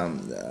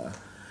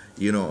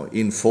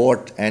in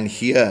fort and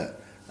here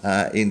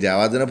in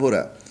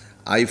Jayawardenepura,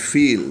 I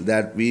feel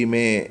that we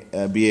may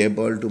be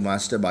able to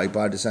muster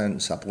bipartisan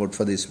support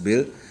for this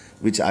bill,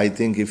 which I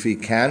think if we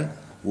can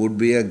would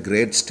be a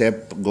great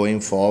step going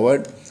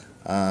forward,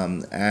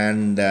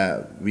 and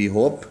we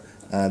hope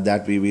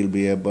that we will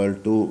be able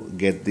to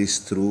get this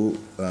through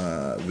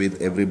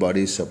with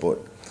everybody's support.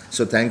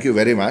 So thank you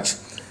very much.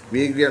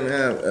 We're going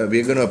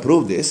to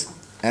approve this,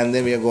 and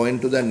then we are going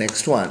to the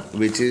next one,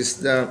 which is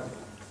the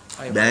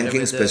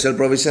Banking Special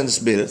Provisions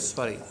Bill.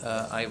 Sorry,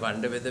 I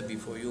wonder whether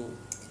before you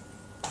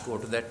go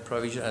to that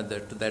provision,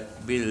 to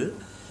that bill,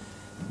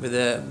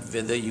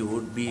 whether you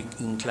would be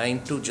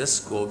inclined to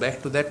just go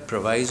back to that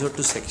proviso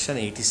to section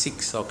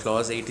 86 or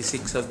clause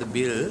 86 of the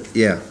bill.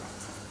 Yeah.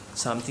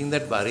 Something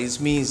that worries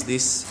me is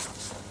this: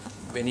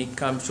 when it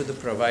comes to the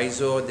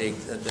proviso, the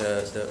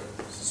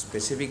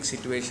specific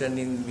situation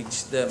in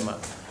which the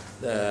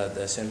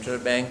central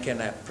bank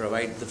can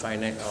provide the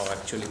finance or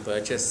actually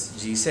purchase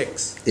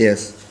GSECs.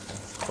 Yes.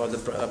 For the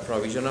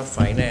provision of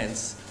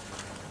finance,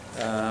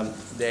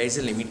 there is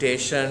a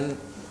limitation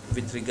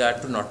with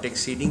regard to not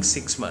exceeding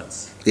 6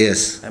 months.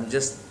 Yes. I'm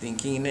just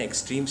thinking in an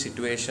extreme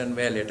situation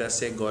where, let us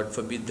say, God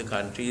forbid, the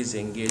country is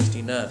engaged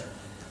in a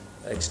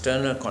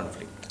external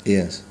conflict.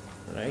 Yes.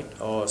 Right?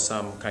 Or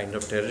some kind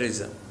of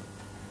terrorism.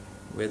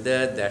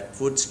 Whether that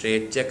would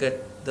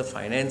straitjacket the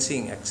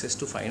financing, access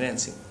to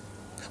financing.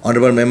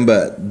 Honorable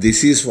Member,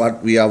 this is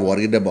what we are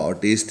worried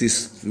about, is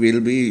this will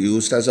be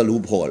used as a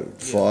loophole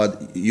for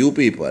you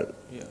people,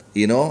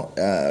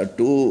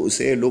 to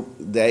say, look,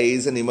 there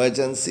is an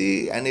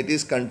emergency and it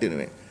is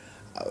continuing.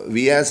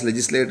 We as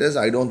legislators,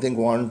 I don't think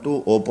want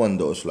to open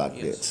those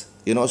floodgates.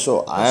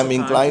 So I am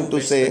inclined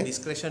to say...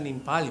 discretion in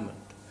Parliament.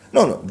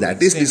 No,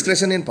 that is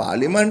discretion in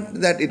Parliament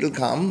that it will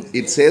come.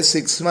 It says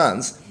 6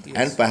 months. Yes.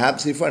 And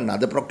perhaps if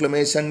another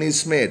proclamation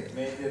is made,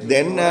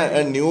 then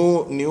a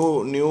new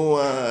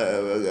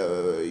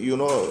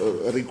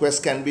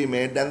request can be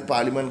made and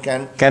Parliament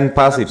can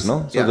pass it,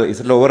 no? So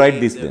it will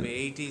override this then. The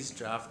way it is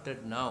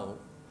drafted now,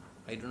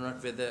 I do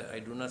not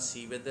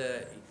see whether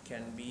it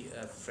can be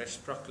a fresh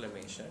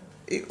proclamation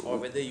or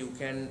whether you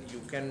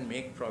can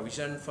make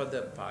provision for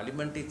the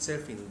Parliament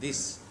itself in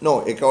this.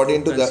 No,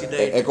 according to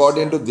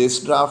this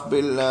draft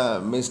bill,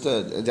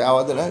 Mr.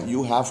 Jayawardena,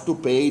 you have to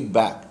pay it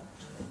back.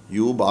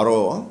 You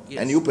borrow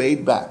and you pay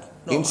it back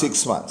in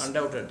 6 months.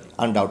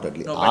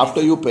 Undoubtedly. No, after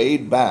you pay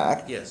it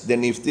back,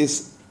 then if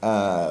this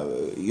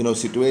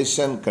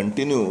situation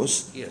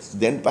continues,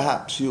 then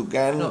perhaps you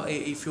can... No,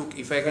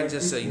 if I can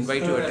just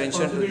invite your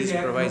attention to this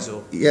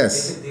proviso.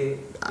 Yes. They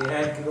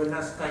had given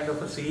us kind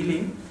of a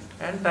ceiling,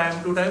 and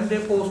time to time they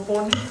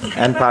postponed it.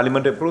 And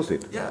Parliament approves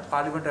it. Yeah,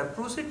 Parliament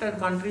approves it and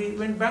country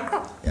went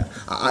bankrupt. Yeah.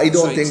 I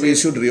don't think we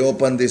should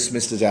reopen this,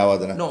 Mr.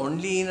 Jayawardena. No,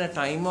 only in a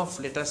time of,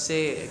 let us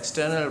say,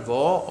 external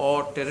war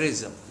or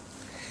terrorism.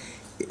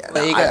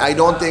 I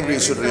don't think we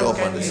should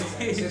reopen this.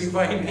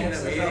 Defined in a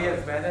various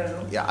manner,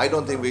 no? Yeah, I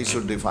don't think we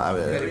should define.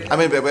 I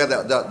mean, where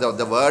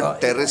the word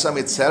terrorism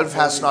itself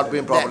has not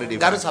been properly ගරු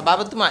defined.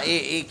 සභාපතිතුමා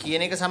ඒ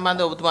කියන එක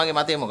සම්බන්ධව ඔබතුමාගේ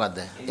මතය මොකක්ද?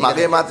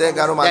 මගේ මතය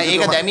ගරු දැන්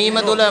ඒක මන්ත්‍රීතුමා දැමීම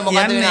තුළ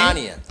මොකක්ද වෙන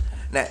හානිය?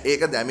 නෑ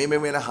ඒක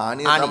දැමීමෙන් වෙන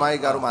හානිය තමයි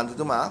ගරු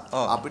මන්ත්‍රීතුමා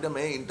අපිට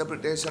මේ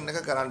ඉන්ටර්ප්‍රිටේෂන් එක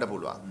කරන්න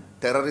පුළුවන්.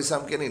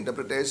 ටෙරරිසම් කියන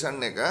ඉන්ටර්ප්‍රිටේෂන්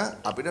එක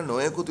අපිට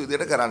නොයෙකුත්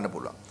විදිහට කරන්න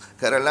පුළුවන්.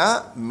 කරලා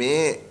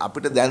මේ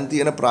අපිට දැන්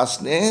තියෙන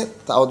ප්‍රශ්නේ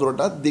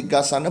තවදුරටත්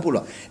දිග්ගස්සන්න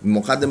පුළුවන්.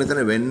 මොකද්ද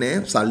මෙතන වෙන්නේ?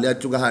 සල්ලි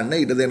අච්චු ගහන්න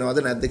ඉඩ දෙනවද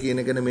නැද්ද කියන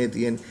එකනේ මේ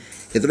තියෙන්නේ.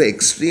 ඒතර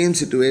එක්ස්ට්‍රීම්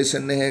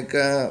සිටුේෂන් එකක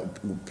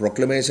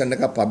ප්‍රොක්ලමේෂන්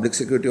එක පබ්ලික්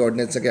සිකියුරිටි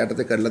ඕඩිනන්ස් එක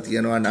යටතේ කරලා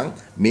තියෙනවා නම්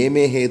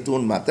මේ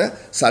හේතුන් මත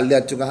සල්ලි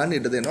අච්චු ගහන්න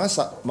ඉඩ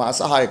දෙනවා මාස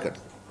 6කට.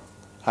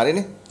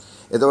 හරිනේ?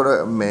 එතකොට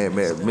මේ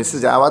මිස්ටර්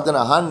ජයවර්ධන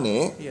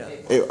අහන්නේ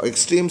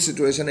එක්ස්ට්‍රීම්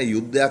සිටුේෂන් එක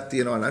යුද්ධයක්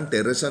තියෙනවා නම්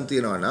ටෙරරිසම්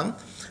තියෙනවා නම්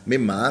මේ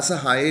මාස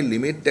 6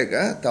 ලිමිට් එක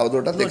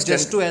තවදුරටත් No,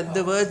 just to add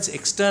the words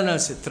external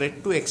threat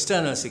to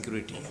external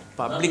security.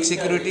 Public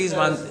security is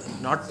one,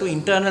 not to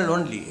internal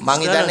only.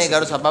 මං හිතන්නේ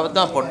ගරු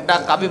සභාපතිතුමා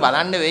පොඩ්ඩක් අපි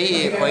බලන්න වෙයි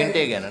මේ පොයින්ට්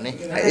එක ගැන නේ.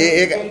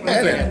 ඒක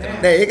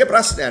නෑ ඒක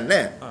ප්‍රශ්නයක්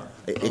නෑ.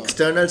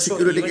 External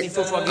security.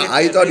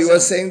 I thought you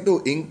were saying to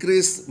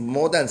increase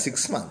more than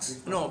 6 months.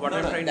 No, what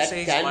I'm trying to say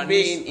is can one be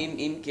is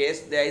in case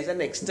there is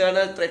an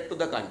external threat to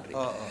the country.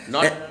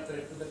 Not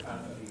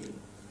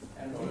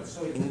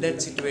in that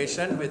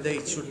situation whether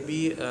it should be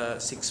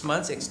 6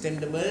 months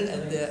extendable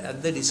at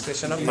the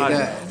discretion of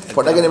parliament.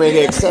 පොඩගෙන මේක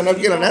external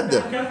කියලා නැද්ද?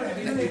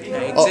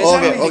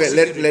 Okay,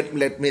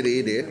 let me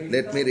read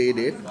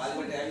it.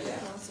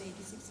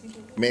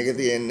 මේක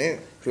තියෙන්නේ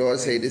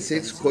clause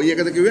 86 කොයි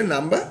එකද කිව්වේ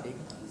number?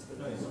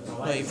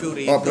 No, if you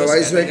read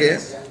proviso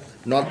again,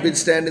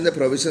 notwithstanding the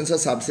provisions of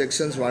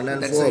subsections 1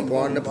 and 4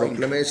 upon the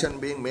proclamation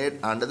being made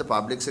under the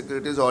Public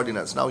Securities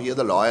Ordinance. Now here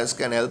the lawyers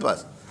can help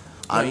us.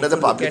 Under the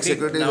Public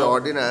Securities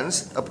Ordinance,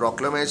 a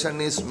proclamation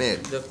is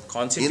made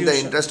in the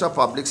interest of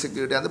public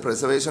security and the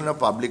preservation of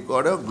public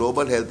order,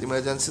 global health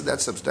emergency that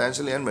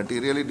substantially and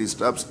materially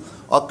disrupts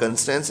or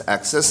constrains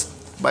access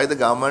by the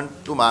government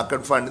to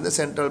market fund in the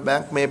central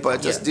bank may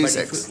purchase these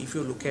but acts. if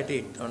you look at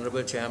it,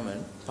 Honorable Chairman,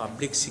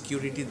 public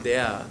security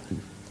there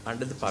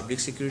under the Public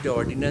Security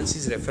Ordinance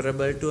is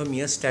referable to a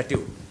mere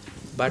statute.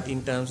 But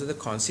in terms of the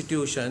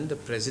Constitution, the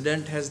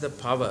President has the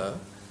power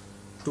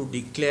to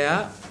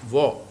declare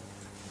war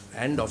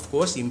and of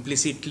course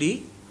implicitly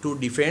to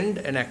defend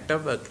an act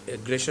of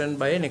aggression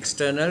by an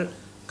external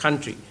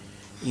country.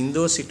 In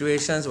those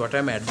situations, what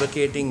I'm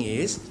advocating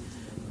is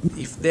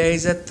if there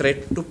is a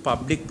threat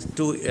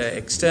to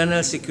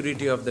external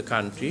security of the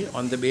country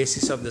on the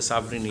basis of the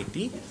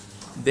sovereignty,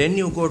 then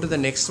you go to the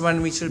next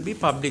one, which will be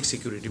public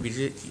security, which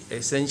is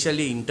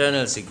essentially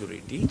internal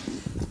security.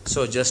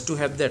 So just to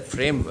have that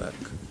framework,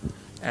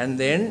 and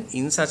then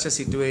in such a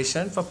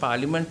situation for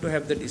Parliament to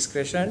have the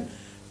discretion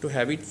to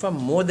have it for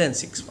more than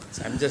 6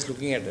 months. I'm just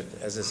looking at it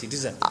as a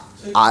citizen.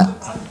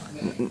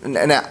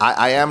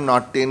 I am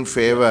not in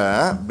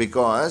favor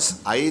because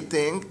I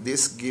think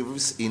this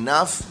gives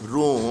enough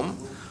room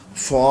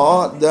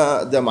for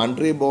the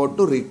Mantri Board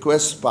to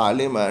request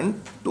Parliament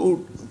to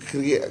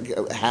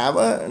have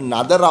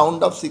another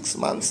round of 6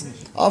 months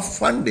of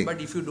funding.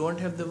 But if you don't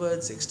have the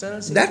words external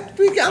security, that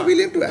we are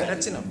willing to add.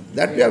 That's enough.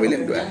 That we are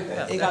willing to add.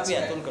 ඒක අපි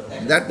අතුල් කරමු.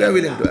 That we are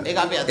willing to add.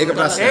 ඒක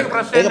ප්‍රශ්නයක්.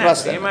 ඒක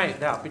ප්‍රශ්නයක්. එහෙමයි.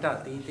 දැන් අපිට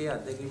අතීතයේ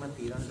අත්දැකීමක්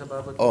තියෙනවා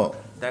සභාපති.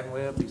 දැන්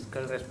ඔය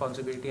fiscal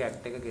responsibility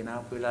act එක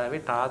ගෙනාපු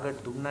වෙලාවේ target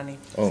දුන්නනේ.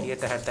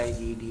 60යි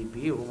GDP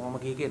ඕමම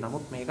කීකේ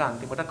නමුත් මේක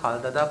අන්තිමට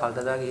කල්දදා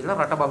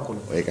ගිහිල්ලා රට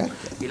බංකොලු. ඒක.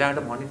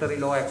 ඊළඟට monetary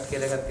law act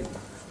කියලා එකක්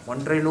තිබ්බා.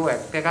 monetary law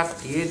act එකක්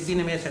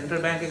තියෙද්දිනේ මේ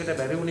central bank එකට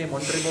බැරි වුණේ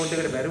monetary board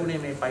එකට බැරි වුණේ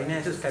මේ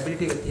financial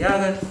stability එක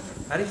තියාගන්න.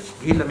 හරි?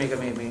 ගිහිල්ලා මේක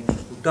මේ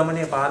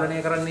උද්දමනය පාලනය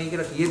කරන්නයි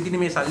කියලා තියෙද්දිනේ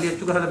මේ සල්ලි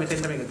අච්චු ගහලා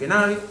මෙතෙන්ට මේක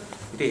ගෙනාවේ.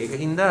 ඉතින්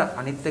ඒකින්ද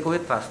අනිත් එක ඔය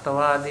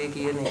ත්‍රස්තවාදය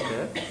කියන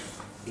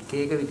එක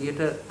එක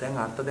විදියට දැන්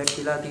අර්ථ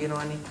දැක්විලා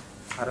තියෙනවනේ.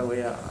 අර ඔය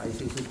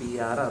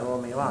ICCPR අරෝ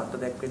මේවා අර්ථ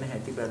දැක්වෙන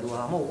හැටි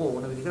බැලුවාම ඕක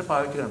ඕන විදිහකට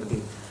පාවිච්චි කරන්න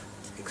තියෙනවා.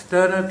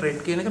 එක්ස්ටර්නල් ට්‍රෙඩ්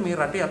කියන එක මේ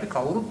රටේ අපි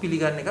කවුරුත්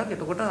පිළිගන්න එකක්.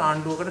 එතකොට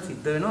ආණ්ඩුවකට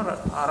සිද්ධ වෙනවා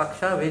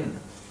ආරක්ෂා වෙන්න.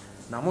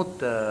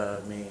 නමුත්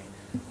මේ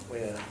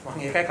ඔය මම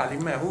ඒකයි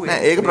කලින්ම අහුවේ.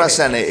 නෑ ඒක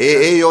ප්‍රශ්න නෑ.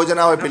 ඒ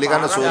යෝජනාව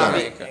පිළිගන්න සූදානම්.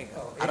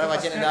 අර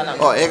වචනේ දාලා.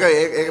 ඔව්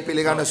ඒක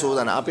පිළිගන්න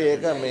සූදානම්. අපි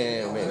ඒක මේ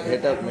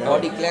හෙට or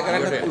declare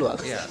කරන්න පුළුවන්.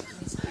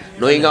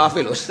 Knowing our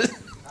fellows.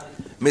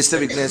 Mr.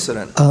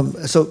 Vigneswaran.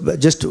 So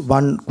just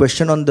one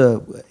question on the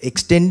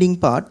extending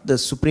part. The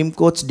Supreme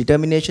Court's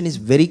determination is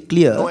very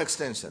clear. No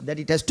extension. That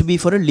it has to be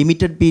for a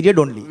limited period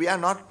only. We are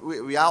not.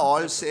 We are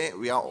all saying.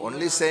 We are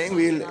only saying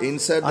we'll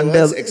insert the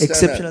Under words external.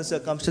 exceptional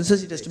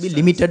circumstances, it has to be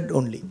limited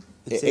only.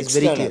 It says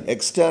very clear.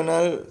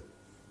 External.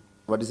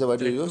 What is the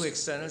word you use? to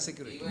external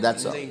security.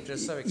 That's in all. the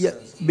interest of Yeah,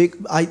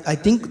 external. I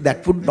think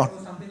that would not.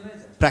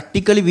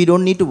 Practically, we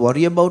don't need to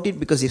worry about it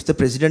because if the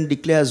president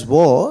declares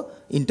war,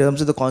 in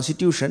terms of the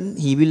constitution,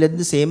 he will at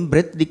the same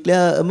breath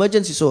declare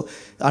emergency. So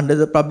under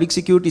the public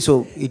security, so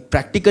it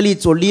practically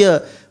it's only a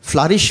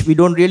flourish. We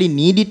don't really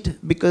need it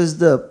because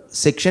the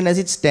section as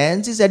it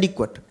stands is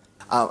adequate.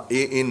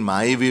 In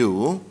my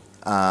view,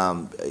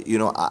 you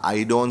know,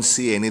 I don't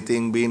see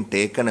anything being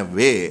taken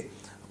away,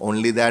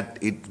 only that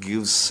it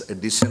gives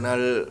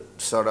additional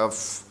sort of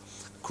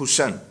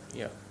cushion.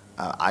 Yeah.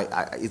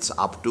 It's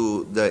up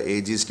to the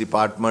AG's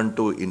department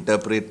to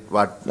interpret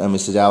what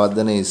Mr.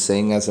 Javardhana is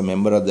saying as a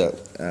member of the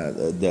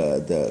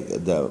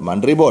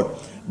Mandri board.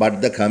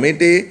 But the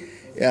committee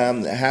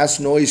has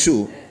no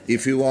issue.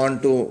 If you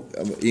want to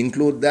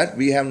include that,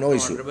 we have no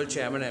issue. Honorable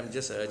Chairman, I'm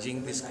just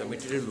urging this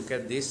committee to look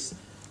at this.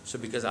 So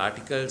because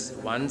Articles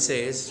 1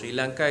 says Sri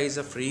Lanka is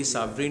a free,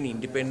 sovereign,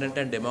 independent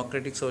and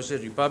democratic social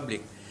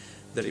republic.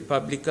 The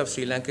Republic of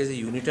Sri Lanka is a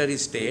unitary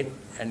state,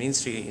 and in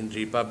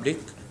Republic,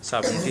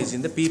 sovereignty is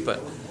in the people.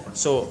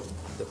 So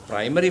the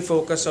primary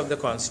focus of the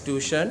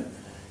Constitution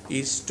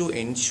is to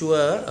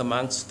ensure,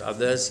 amongst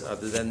others,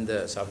 other than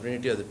the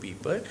sovereignty of the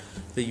people,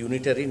 the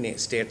unitary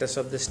status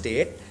of the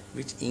state,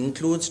 which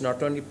includes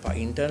not only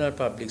internal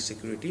public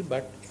security,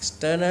 but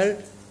external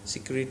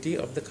security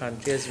of the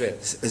country as well.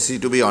 See,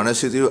 to be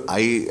honest with you,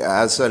 I,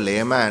 as a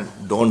layman,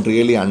 don't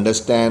really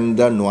understand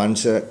the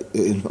nuance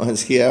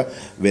here,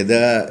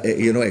 whether,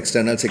 you know,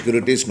 external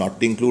security is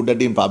not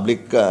included in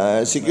public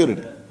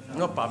security.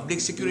 No, public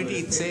security,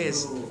 it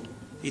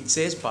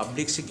says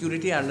public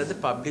security under the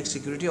Public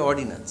Security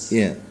Ordinance.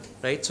 Yeah.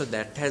 Right, so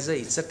that has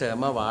it's a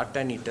term of art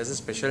and it has a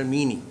special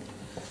meaning.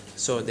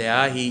 So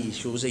there he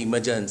issues an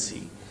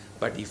emergency,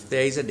 but if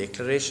there is a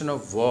declaration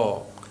of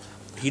war,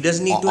 he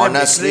doesn't need to have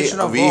declaration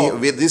of war.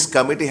 With this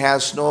committee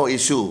has no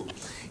issue.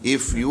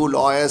 If you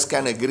lawyers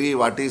can agree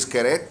what is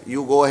correct,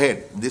 you go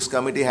ahead. This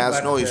committee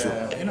has no issue.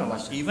 You know,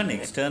 even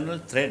external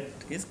threat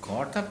is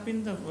caught up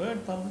in the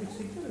word public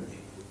security.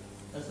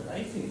 That's what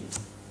I feel.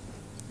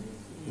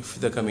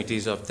 If the committee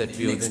is of that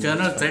view, The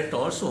external threat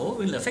also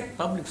will affect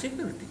public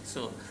security.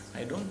 So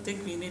I don't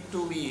think we need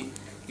to be,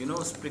 you know,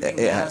 splitting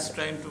hairs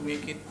trying to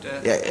make it.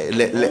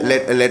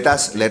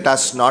 Let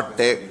us not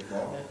take.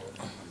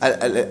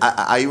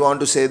 I want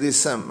to say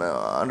this,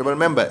 honourable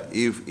member.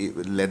 If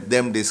let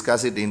them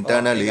discuss it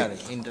internally,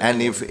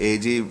 and if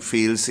AG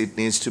feels it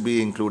needs to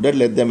be included,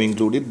 let them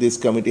include it. This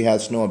committee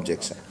has no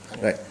objection.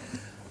 Right.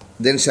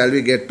 Then shall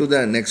we get to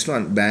the next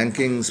one,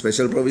 Banking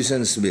Special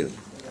Provisions Bill?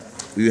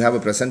 You have a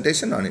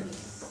presentation on it,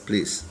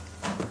 please.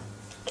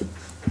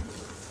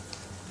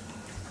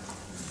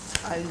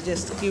 I'll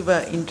just give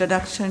an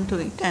introduction to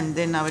it, and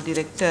then our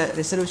Director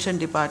Resolution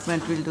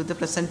Department will do the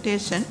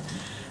presentation.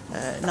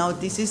 Now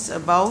this is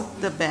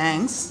about the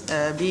banks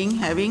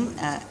having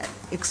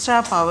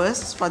extra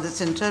powers for the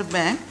central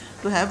bank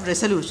to have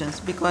resolutions,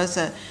 because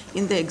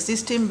in the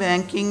existing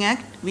Banking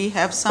Act we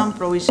have some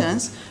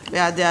provisions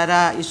where there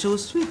are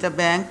issues with the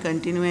bank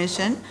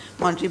continuation.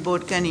 Monetary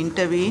Board can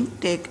intervene,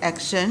 take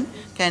action,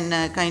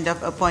 can kind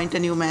of appoint a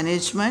new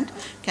management,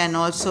 can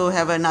also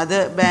have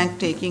another bank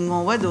taking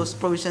over. Those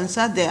provisions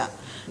are there.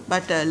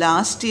 But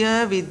last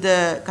year, with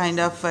the kind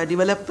of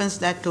developments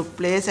that took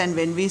place, and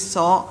when we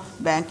saw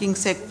banking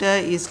sector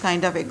is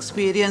kind of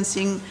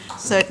experiencing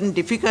certain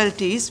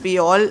difficulties, we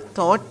all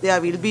thought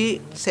there will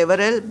be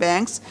several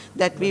banks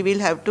that we will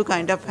have to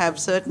kind of have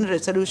certain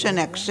resolution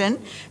action,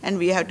 and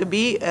we have to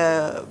be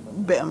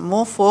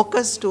more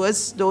focused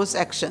towards those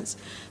actions.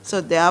 So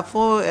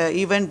therefore,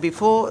 even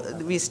before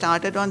we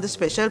started on the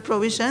special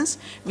provisions,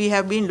 we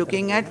have been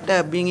looking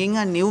at bringing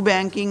a new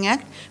Banking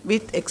Act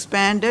with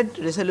expanded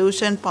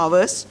resolution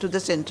powers to the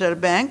central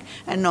bank,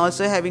 and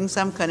also having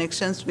some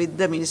connections with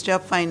the Ministry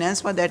of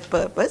Finance for that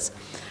purpose.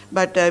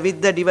 But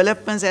with the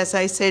developments, as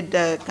I said,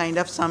 kind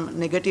of some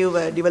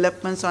negative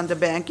developments on the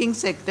banking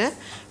sector,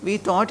 we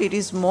thought it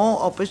is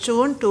more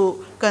opportune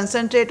to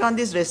concentrate on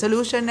this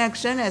resolution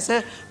action as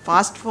a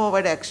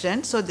fast-forward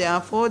action. So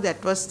therefore,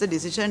 that was the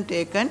decision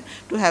taken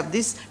to have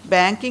this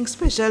banking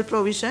special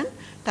provision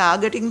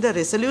targeting the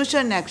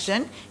resolution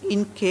action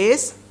in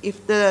case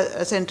if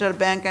the central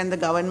bank and the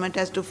government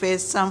has to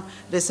face some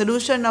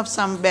resolution of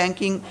some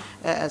banking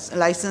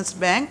licensed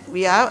bank,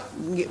 we are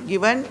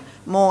given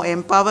more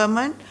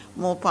empowerment,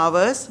 more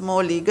powers,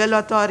 more legal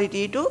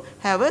authority to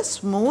have a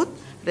smooth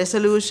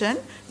resolution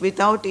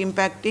without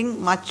impacting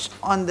much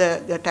on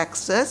the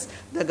taxes,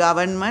 the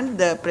government,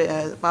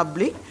 the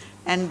public,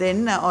 and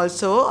then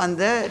also on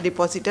the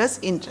depositors'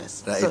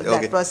 interest. Right, so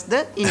okay. that was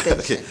the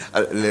intention.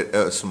 Okay.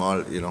 A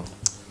small,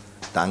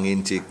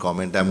 tongue-in-cheek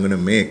comment I'm going to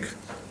make.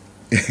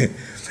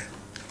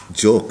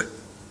 Joke.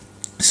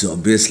 So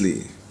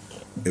obviously,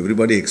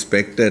 everybody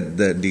expected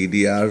the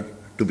DDR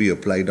to be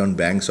applied on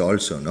banks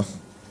also, no?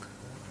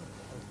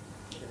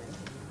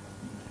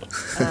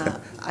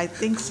 I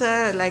think,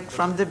 sir, like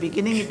from the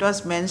beginning it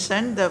was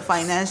mentioned, the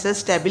financial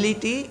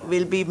stability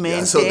will be maintained.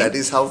 Yeah, so that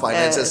is how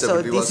financial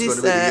stability was going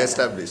to be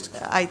re-established.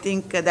 I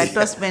think that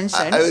was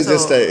mentioned. I was so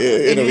just,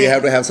 anyway, we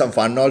have to have some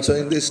fun also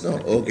in this, no?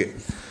 Okay.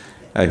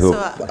 I hope.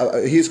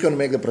 So, he's going to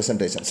make the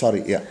presentation.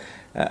 Sorry, yeah.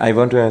 I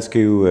want to ask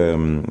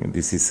you,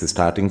 this is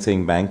starting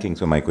saying banking,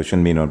 so my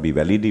question may not be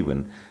valid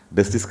even.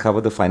 Does this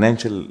cover the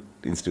financial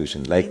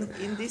institution? Like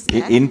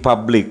in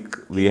public,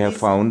 we have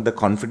found the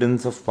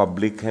confidence of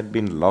public had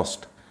been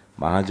lost.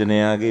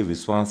 මහජනයාගේ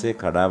විශ්වාසය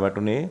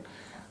කඩාවැටුනේ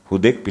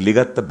හුදෙක්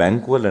පිළිගත්ත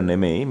බැංකුවල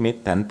නෙමෙයි මේ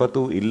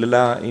තැන්පතු ඉල්ලලා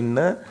ඉන්න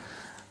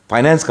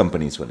finance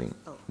companies වලින්.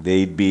 They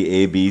it be A,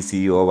 B, C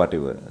or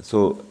whatever. So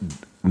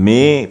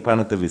මේ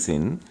පනත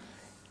විසින්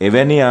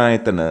එවැනි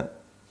ආයතන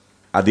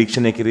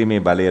අධීක්ෂණය කිරීමේ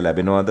බලය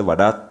ලැබෙනවද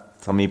වඩාත්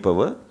සමීපව?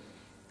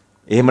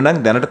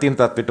 එහෙමනම් දැනට තියෙන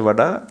තත්ත්වයට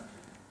වඩා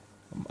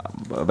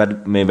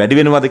මේ වැඩි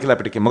වෙනවද කියලා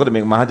අපිට කියන්න. මොකද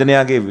මේ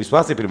මහජනයාගේ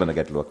විශ්වාසය පිළිබඳ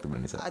ගැටලුවක්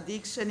තිබෙන නිසා.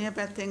 අධීක්ෂණය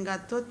පැත්තෙන්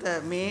ගත්තොත්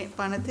මේ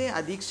පනතේ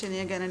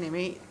අධීක්ෂණය ගැන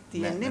නෙමෙයි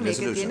තියෙන්නේ,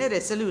 මේකේ තියෙන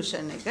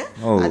රෙසලූෂන් එක.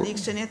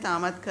 අධීක්ෂණය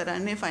තාමත්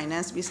කරන්නේ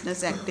ෆයිනෑන්ස්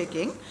බිස්නස් ඇක්ට්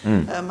එකෙන්.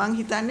 මම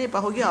හිතන්නේ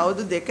පහුගිය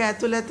අවුරුදු දෙක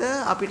ඇතුළත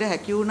අපිට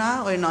හැකි වුණා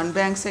ওই non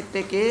bank sector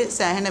එකේ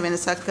සෑහෙන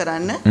වෙනසක්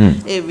කරන්න.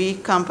 ඒ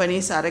weak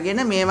companies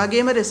අරගෙන මේ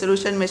වගේම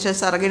resolution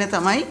measures අරගෙන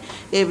තමයි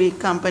ඒ weak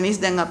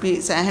companies දැන් අපි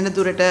සෑහෙන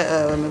දුරට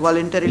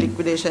voluntary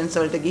liquidations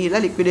වලට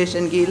ගිහිලා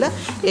liquidation ගිහිලා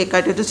ඒ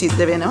කටයුතු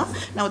සිද්ධ වෙනවා.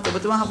 නමුත්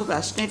ඔබතුමා අහපු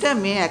ප්‍රශ්නෙට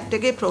මේ ඇක්ට්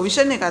එකේ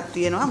ප්‍රොවිෂන් එකක්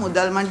තියෙනවා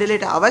මුදල්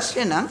මණ්ඩලයට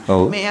අවශ්‍ය නම්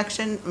මේ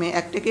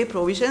ඇක්ට් එකේ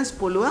ප්‍රොවිෂන්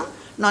පුළුවන්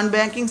non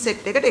banking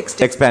sector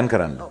එකට expand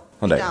කරන්න.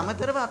 හොඳයි. ඊට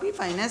අමතරව අපි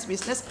finance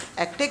business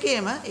act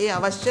එකේම ඒ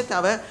අවශ්‍ය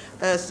තව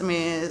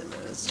මේ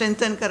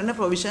strengthen කරන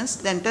provisions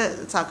දැන්ට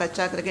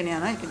සාකච්ඡා කරගෙන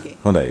යනවා එකකේ.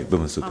 හොඳයි.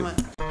 බොහොම ස්තුතියි.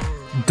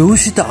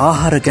 දූෂිත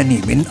ආහාර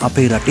ගැනීමෙන්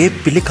අපේ රටේ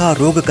පිළිකා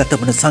රෝගගත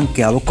වන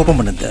සංඛ්‍යාව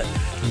කොපමණද?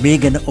 මේ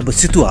ගැන ඔබ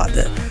සිතුවාද?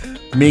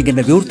 මේ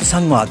ගැන විවෘත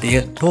සංවාදය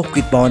Talk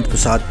with Bawant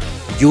Prasad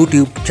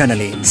YouTube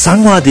channelෙන්.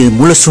 සංවාදයේ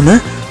මුලසුන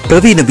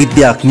ප්‍රවීණ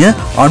විද්‍යාඥ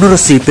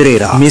අනුරසී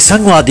Perera. මේ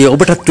සංවාදය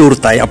ඔබටත්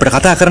විවෘතයි. අපිට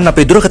කතා කරන්න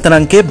අපේ දුරකථන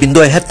අංකය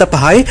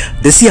 075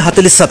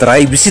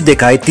 244 22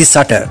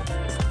 38.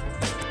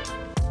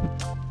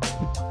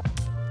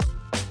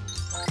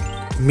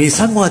 මේ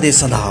සංවාදය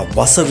සඳහා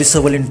වස විස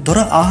වලින් තොර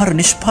ආහාර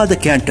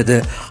නිෂ්පාදකයන්ටද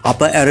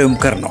අප ඇරයුම්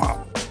කරනවා.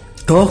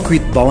 Talk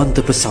with Bawant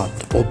Prasad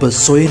ඔබ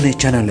සොයන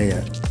channelය.